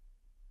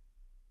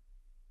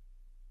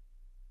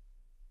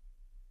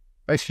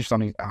basically just on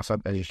the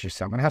outside edges. Just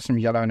I'm going to have some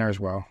yellow in there as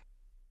well.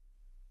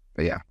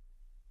 But yeah.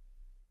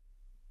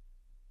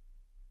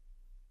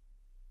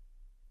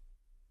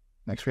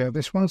 Next we have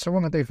this one. So what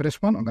I'm going to do for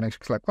this one, I'm going to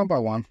select one by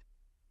one.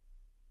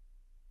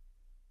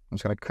 I'm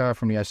just going to curve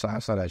from the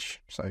outside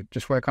edge. So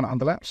just where it kind of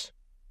underlaps.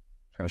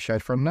 Just going to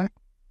shade from there.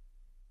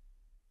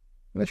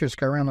 Literally just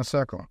go around the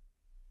circle.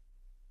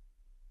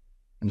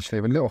 And just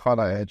leave a little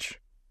highlight edge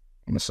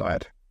on the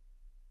side.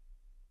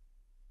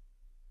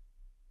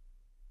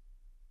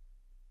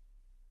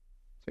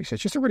 So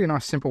it's just a really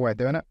nice, simple way of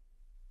doing it.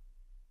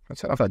 I'll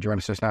take off that joint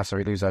assist now so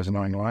we lose those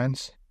annoying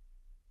lines.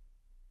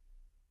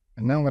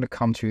 And now I'm going to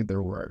come to the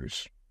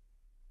rose. So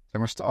I'm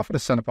going to start off with the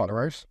center part of the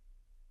rose.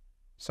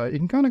 So you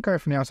can kind of go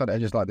from the outside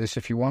edges like this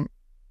if you want.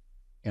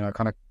 You know,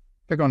 kind of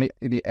pick on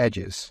the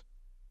edges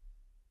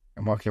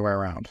and work your way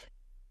around.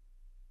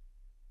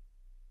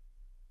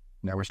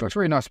 Now, which looks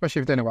really nice,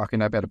 especially if you're doing it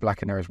working a bit of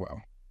black in there as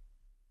well.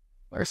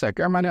 Like I said,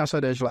 going around the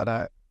outside edge like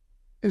that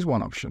is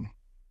one option.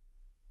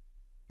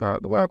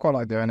 But the way I quite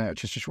like doing it,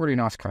 which is just really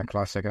nice, kind of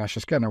classic, and that's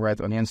just getting the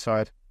red on the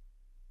inside.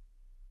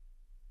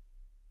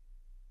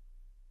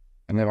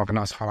 And then like a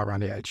nice highlight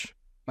around the edge.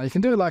 Now, you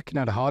can do it like, you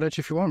know, the hard edge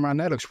if you want around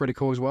there. It looks really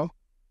cool as well.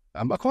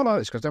 But I quite like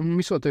this because then when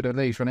we sort of do the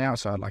leaves from the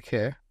outside, like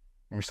here,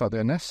 when we start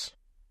doing this,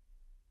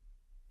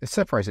 it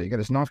separates it. You get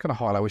this nice kind of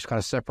highlight which kind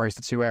of separates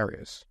the two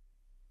areas.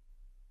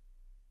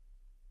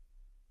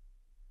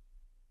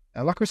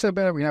 Like we said,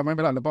 you know,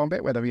 remember like the bottom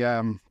bit where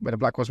the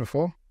black was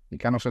before? You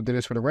can also do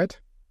this with the red,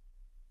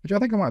 which I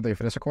think I might do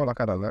for this. I quite like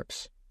how that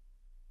looks.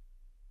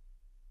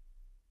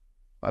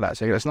 Like that.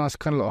 So you get this nice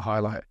kind of little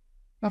highlight.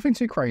 Nothing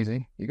too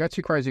crazy. You go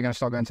too crazy, you're going to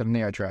start going to the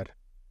neo thread.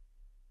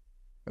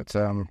 But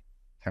I'm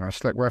going to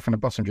select right from the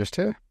bottom just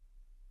here.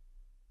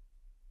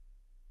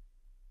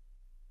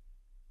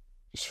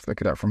 Just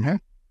flick it up from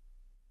here.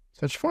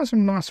 So just find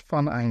some nice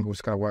fun angles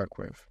to kind of work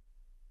with.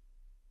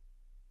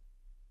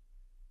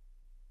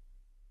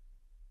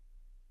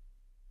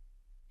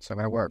 So I'm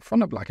going to work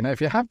from the black. And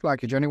if you have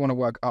black, you generally want to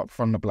work up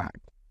from the black.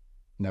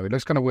 You know, it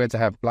looks kind of weird to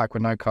have black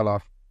with no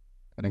colour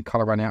and then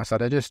colour around the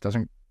outside edges.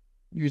 Doesn't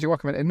usually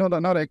work. Not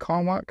that it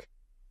can't work.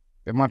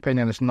 But in my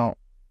opinion, it's not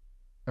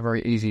a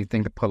very easy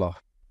thing to pull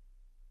off.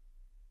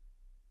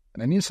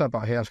 And then the inside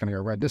part here, I'm just going to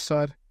go red this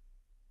side.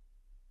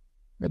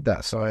 Red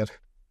that side.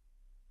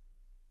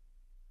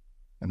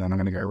 And then I'm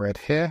going to go red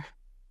here.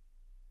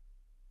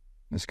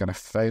 It's going to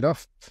fade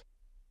off. And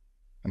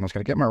I'm just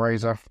going to get my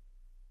razor.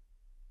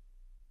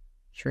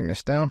 Shrink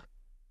this down.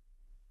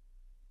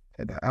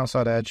 Hit that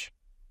outside edge.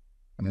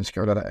 And then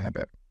scale that out a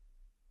bit.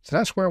 So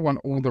that's where I want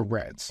all the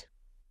reds.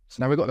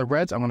 So now we've got the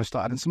reds, I'm going to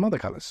start adding some other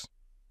colours.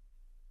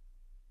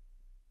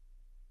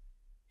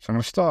 So I'm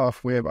going to start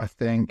off with, I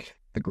think,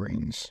 the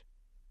greens.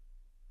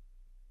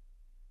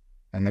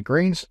 And the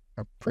greens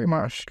are pretty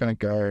much going to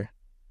go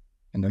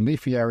in the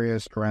leafy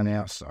areas around the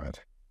outside.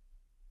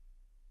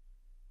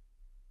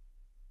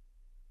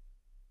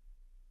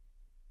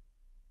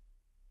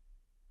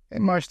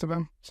 In most of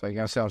them. So you're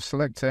going to see I'm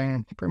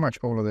selecting pretty much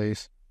all of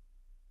these.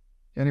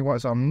 The only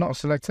ones I'm not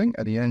selecting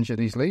are the edge of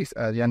these leaves,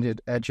 the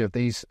edge of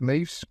these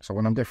leaves, so I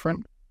want them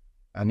different.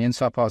 And the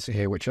inside parts of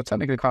here, which are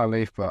technically kind of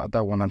leaf, but I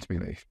don't want them to be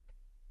leaf.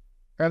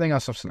 Everything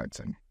else I'm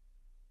selecting.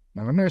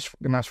 Now I'm going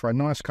to ask for a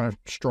nice kind of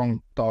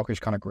strong, darkish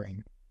kind of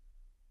green.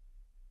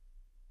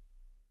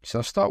 So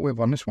I'll start with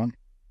on this one.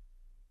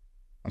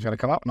 I'm just going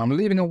to come up and I'm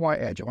leaving a white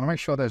edge. I want to make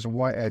sure there's a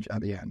white edge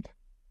at the end.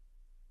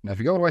 Now if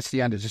you go all the way to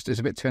the end, it's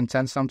a bit too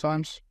intense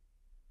sometimes.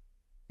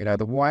 You know,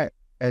 the white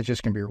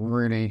edges can be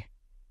really,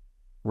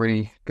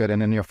 really good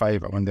and in your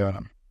favour when doing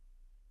them.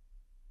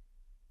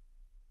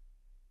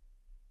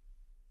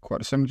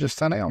 Quite a simple, just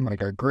turn it. I'm going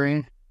to go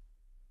green.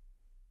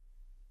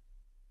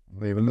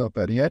 Leave a little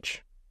bit of the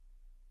edge.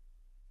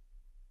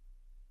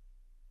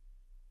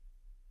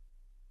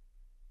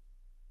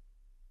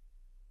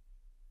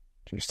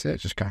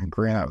 Just going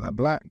green out with that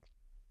black.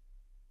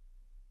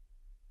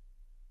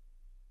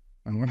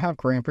 I'm going to have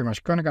green pretty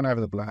much kind of going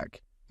over the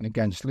black. And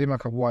again, just leave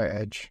like a white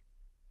edge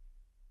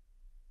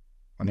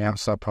on the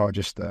outside part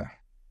just there.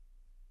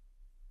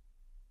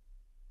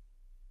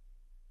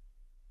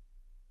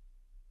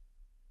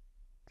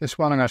 This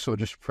one I'm going to sort of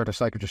just, for the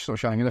sake of just sort of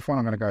showing you this one,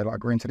 I'm going to go like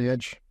green to the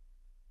edge.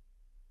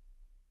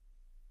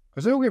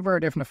 Because they all give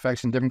very different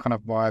effects and different kind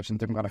of vibes and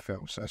different kind of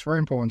feels. So it's very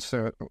important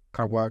to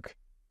kind of work,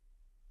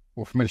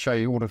 or for me to show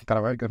you all the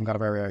kind of different kind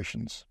of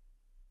variations.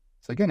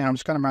 So again, I'm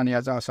just going around the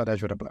outside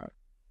edge with a black.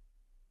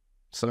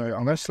 So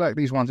I'm going to select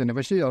these ones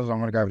individually, otherwise I'm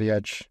going to go over the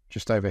edge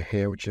just over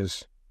here, which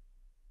is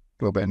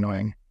a little bit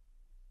annoying.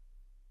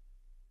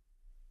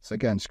 So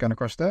again, just going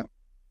across there.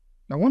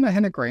 Now I want to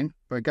hint of green,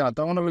 but again, I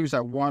don't want to lose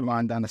that white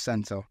line down the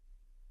centre.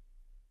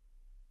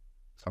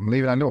 So I'm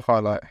leaving a little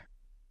highlight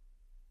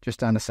just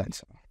down the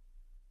centre.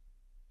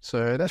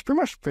 So that's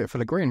pretty much it for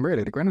the green,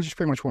 really. The green is just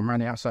pretty much one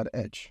around the outside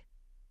edge.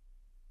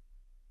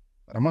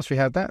 And once we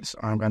have that, so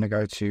I'm going to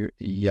go to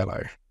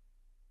yellow.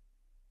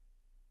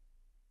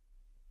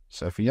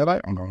 So for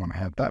yellow, I'm going to want to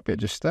have that bit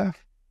just there.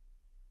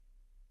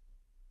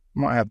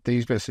 Might have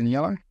these bits in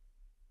yellow.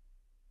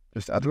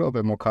 Just add a little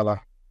bit more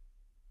colour.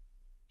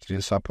 See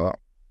the side part.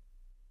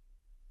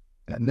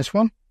 And this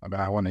one,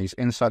 I want these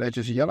inside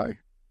edges yellow.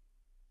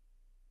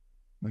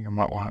 I think I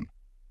might want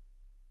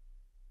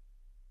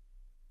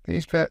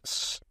these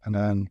bits, and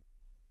then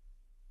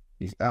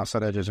these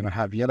outside edges are going to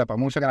have yellow, but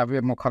I'm also going to have a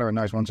bit more colour in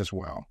those ones as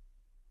well.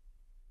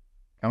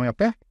 Coming up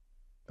there,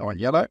 I want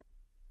yellow.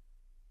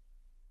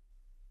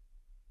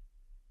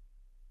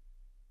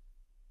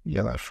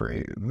 Yellow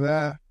through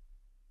there.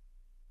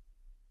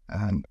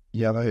 And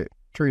yellow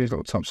through these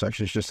little top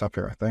sections just up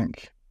here, I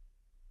think.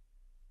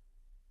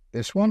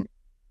 This one.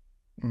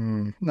 No,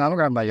 I'm not going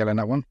to have that yellow in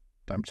that one.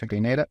 Don't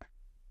particularly need it.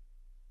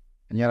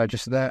 And yellow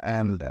just there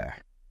and there.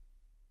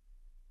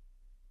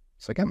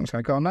 So again, I'm just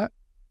going to go on that.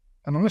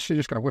 And I'm literally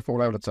just going to whip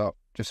all over the top,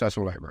 just so it's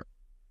all over it.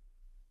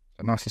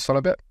 So nice and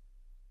solid bit.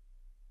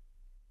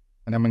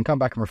 And then we can come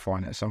back and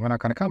refine it. So I'm going to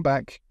kind of come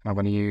back, and I'm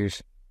going to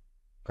use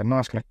a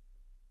nice kind of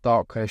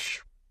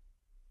darkish,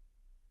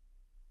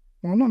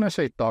 well, not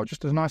necessarily dark,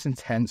 just a nice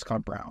intense kind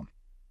of brown.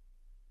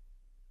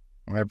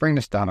 I'm going to bring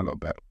this down a little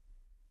bit.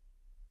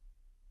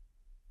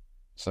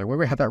 So where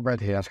we had that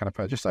red here, I was going to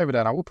put it just over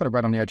there. I will put a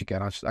red on the edge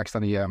again. I just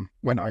accidentally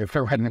went over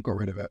the red and got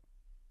rid of it.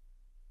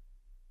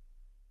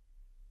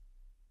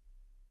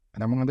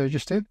 And then what I'm going to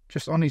do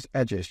just on these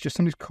edges, just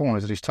on these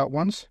corners of these top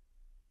ones,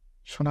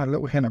 just want to add a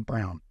little hint of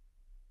brown.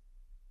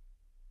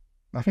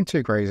 Nothing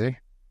too crazy.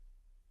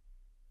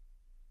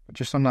 But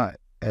just on that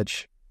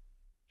edge,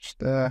 just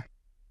there.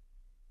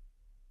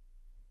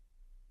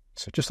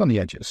 So just on the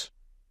edges.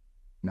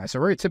 Now, it's a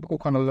very typical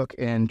kind of look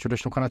in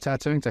traditional kind of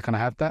tattooing to kind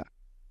of have that.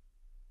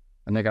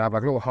 And they're going to have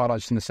like little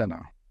highlights in the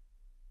center.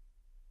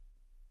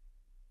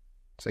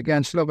 So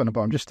again, just a little bit on the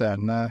bottom, just there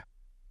and there.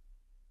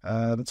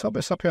 The top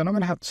bits up here, I'm not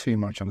going to have too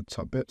much on the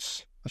top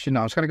bits. Actually,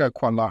 no, I'm just going to go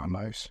quite light on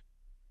those.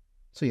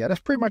 So yeah, that's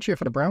pretty much it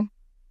for the brown.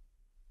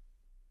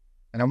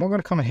 And then we're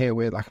going to come in here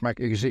with, like,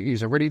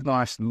 use a really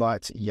nice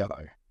light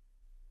yellow.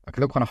 Like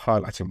a little kind of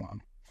highlighting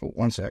one. For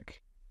 1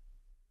 sec.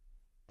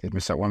 Did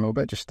miss that one a little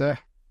bit, just there.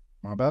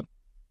 My bad.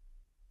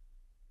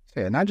 So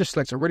yeah, now just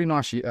select a really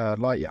nice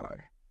light yellow.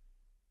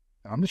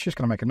 I'm just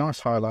going to make a nice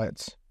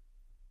highlight.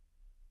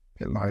 A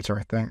bit lighter,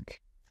 I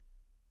think.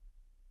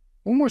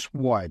 Almost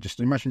white, just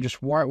imagine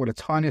just white with a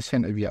tiniest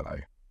hint of yellow.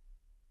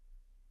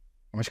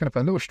 I'm just going to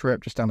put a little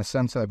strip just down the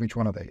center of each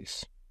one of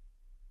these.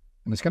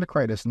 And it's going to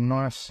create this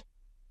nice,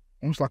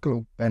 almost like a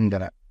little bend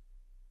in it.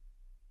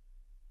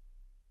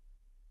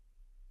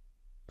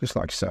 Just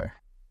like so.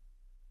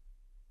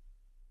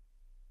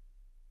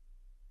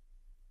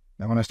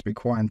 I want us to be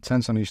quite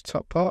intense on these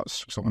top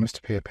parts, so I want us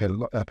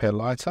to appear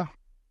lighter.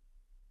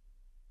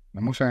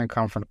 I'm also going to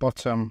come from the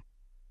bottom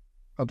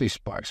of these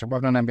spikes. So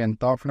rather than them being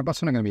dark from the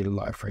bottom, they're going to be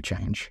light for a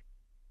change.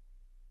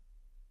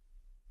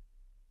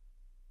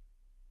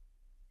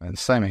 And the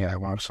same here, I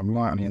want some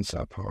light on the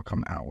inside part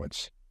coming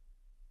outwards.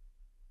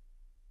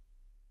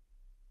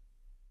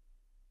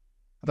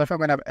 I don't think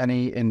I'm going to have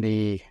any in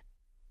the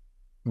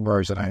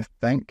rows, I don't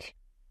think.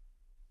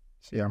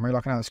 So yeah, I'm really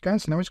liking how this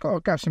goes. And then we've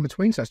got gaps in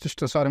between, so it's just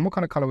deciding what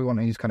kind of colour we want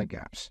in these kind of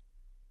gaps.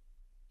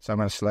 So I'm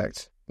going to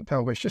select the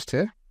pelvis just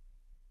here.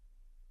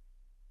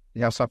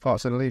 The outside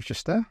parts of the leaves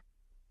just there.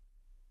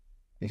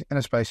 These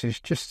inner spaces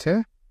just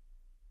here.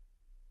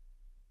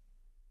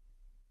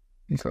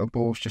 These little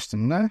balls just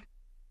in there.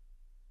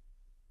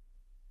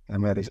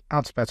 And we have these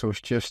outer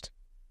petals just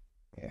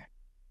here.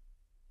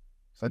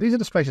 So these are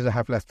the spaces I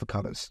have left for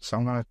colours. So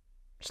I'm going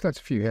to select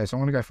a few here. So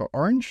I'm going to go for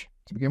orange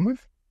to begin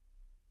with.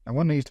 I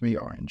want these to be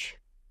orange.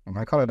 I'm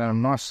going to colour down a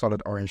nice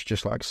solid orange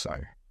just like so.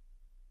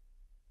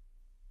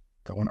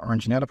 Do I want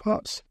orange in the other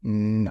parts?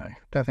 No,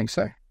 don't think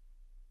so.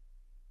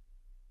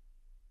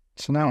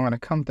 So now I'm going to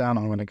come down,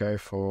 I'm going to go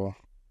for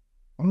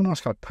a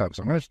nice kind of purple.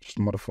 So I'm going to just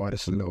modify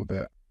this a little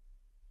bit.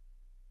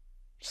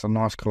 Just a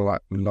nice colour,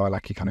 like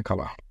lilac-y kind of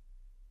colour.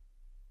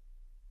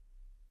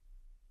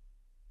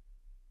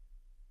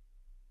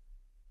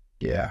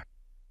 Yeah.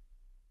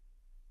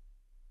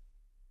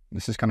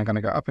 This is kind of going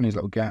to go up in these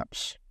little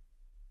gaps.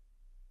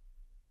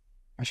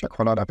 Actually, I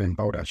quite like that being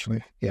bold,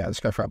 actually. Yeah, let's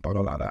go for that bold.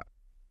 I like that.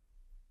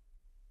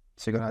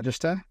 So you got that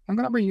just there. I'm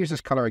going to reuse this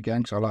colour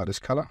again because I like this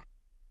colour.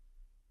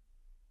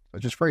 So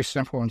just very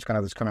simple. I'm just going to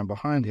have this coming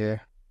behind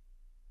here.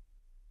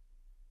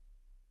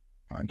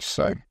 Like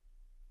so.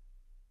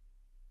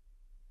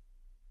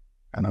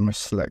 And I'm going to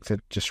select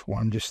just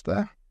one just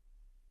there.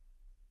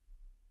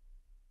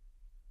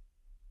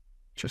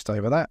 Just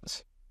over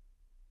that.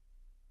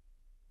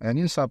 And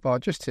the inside bar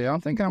just here,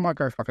 I'm thinking I might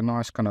go for like a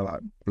nice kind of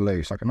like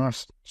blue. So like a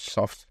nice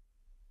soft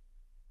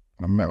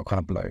kind of metal kind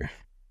of blue.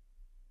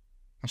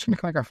 I'm just going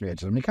to kind of go for the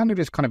edges. I mean, you can do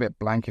this kind of bit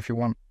blank if you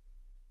want.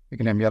 You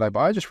can do them yellow, but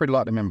I just really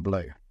like them in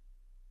blue.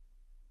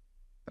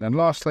 And then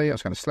lastly, I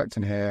was going to select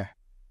in here.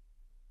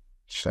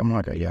 So I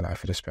might go yellow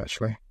for this bit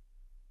actually.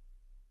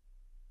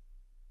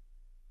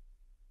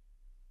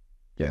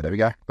 Yeah, there we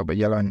go. Got a bit of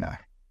yellow in there.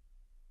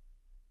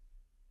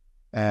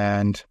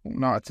 And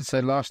not to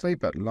say lastly,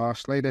 but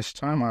lastly this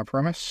time, I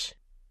promise.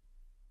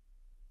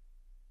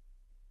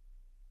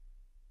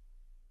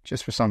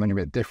 Just for something a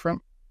bit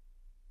different.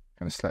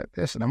 I'm going to select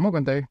this, and then what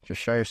I'm going to do,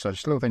 just show you, so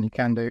just a little thing you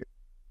can do.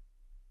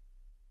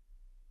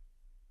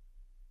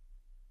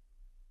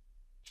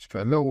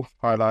 put a little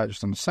highlight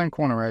just on the same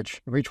corner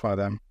edge of each one of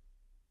them.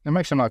 It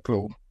makes them like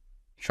little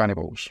shiny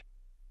balls.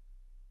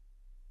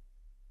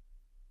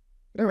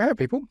 There we have it,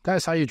 people.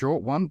 That's how you draw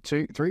 1,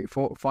 2, 3,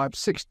 4, 5,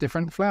 6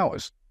 different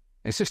flowers.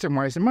 In 6 different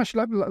ways. And much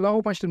like a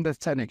whole bunch of them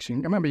techniques. You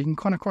can, remember, you can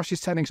kind of cross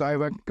these techniques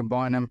over,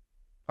 combine them.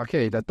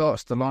 Okay, the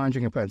dots, the lines,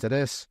 you can put into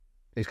this.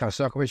 These kind of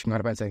circle bits, you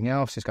can put into anything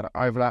else. These kind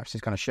of overlaps,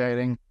 these kind of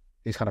shading,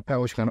 these kind of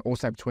petals, you can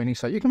alternate between these.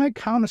 So you can make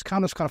countless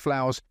kind of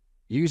flowers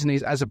using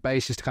these as a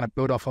basis to kind of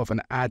build off of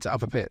and add to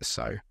other bits.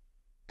 So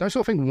don't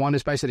sort of think one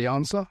is basically the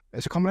answer.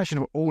 It's a combination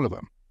of all of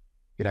them.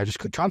 You know, just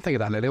try and think of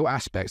that little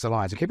aspects, the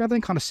lines, and keep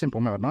everything kind of simple.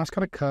 Remember, nice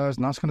kind of curves,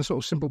 nice kind of sort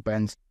of simple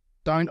bends.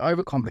 Don't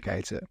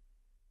overcomplicate it.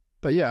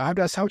 But yeah, I hope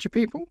that's helped you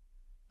people.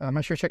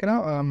 Make sure you check it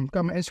out. Go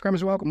on my Instagram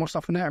as well. Got more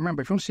stuff in there.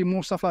 Remember, if you want to see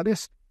more stuff like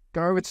this,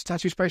 go over to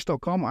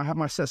tattoospace.com. I have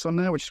my sets on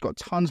there, which has got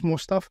tons more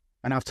stuff.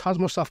 And I have tons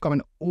more stuff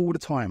coming all the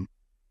time.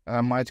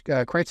 My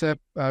the creator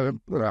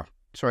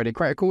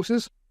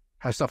courses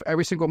has stuff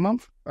every single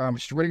month,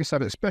 which is really good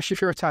stuff, especially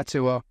if you're a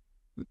tattooer,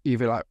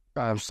 either like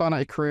starting out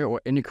your career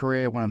or in your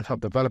career, wanting to help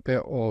develop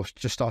it, or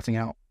just starting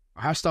out.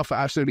 I have stuff for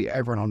absolutely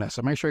everyone on there.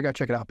 So make sure you go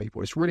check it out,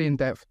 people. It's really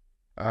in-depth.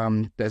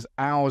 There's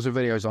hours of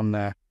videos on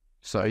there.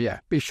 So yeah,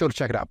 be sure to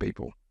check it out,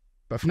 people.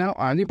 But for now,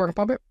 I'm the Broken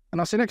Puppet,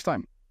 and I'll see you next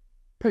time.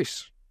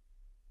 Peace.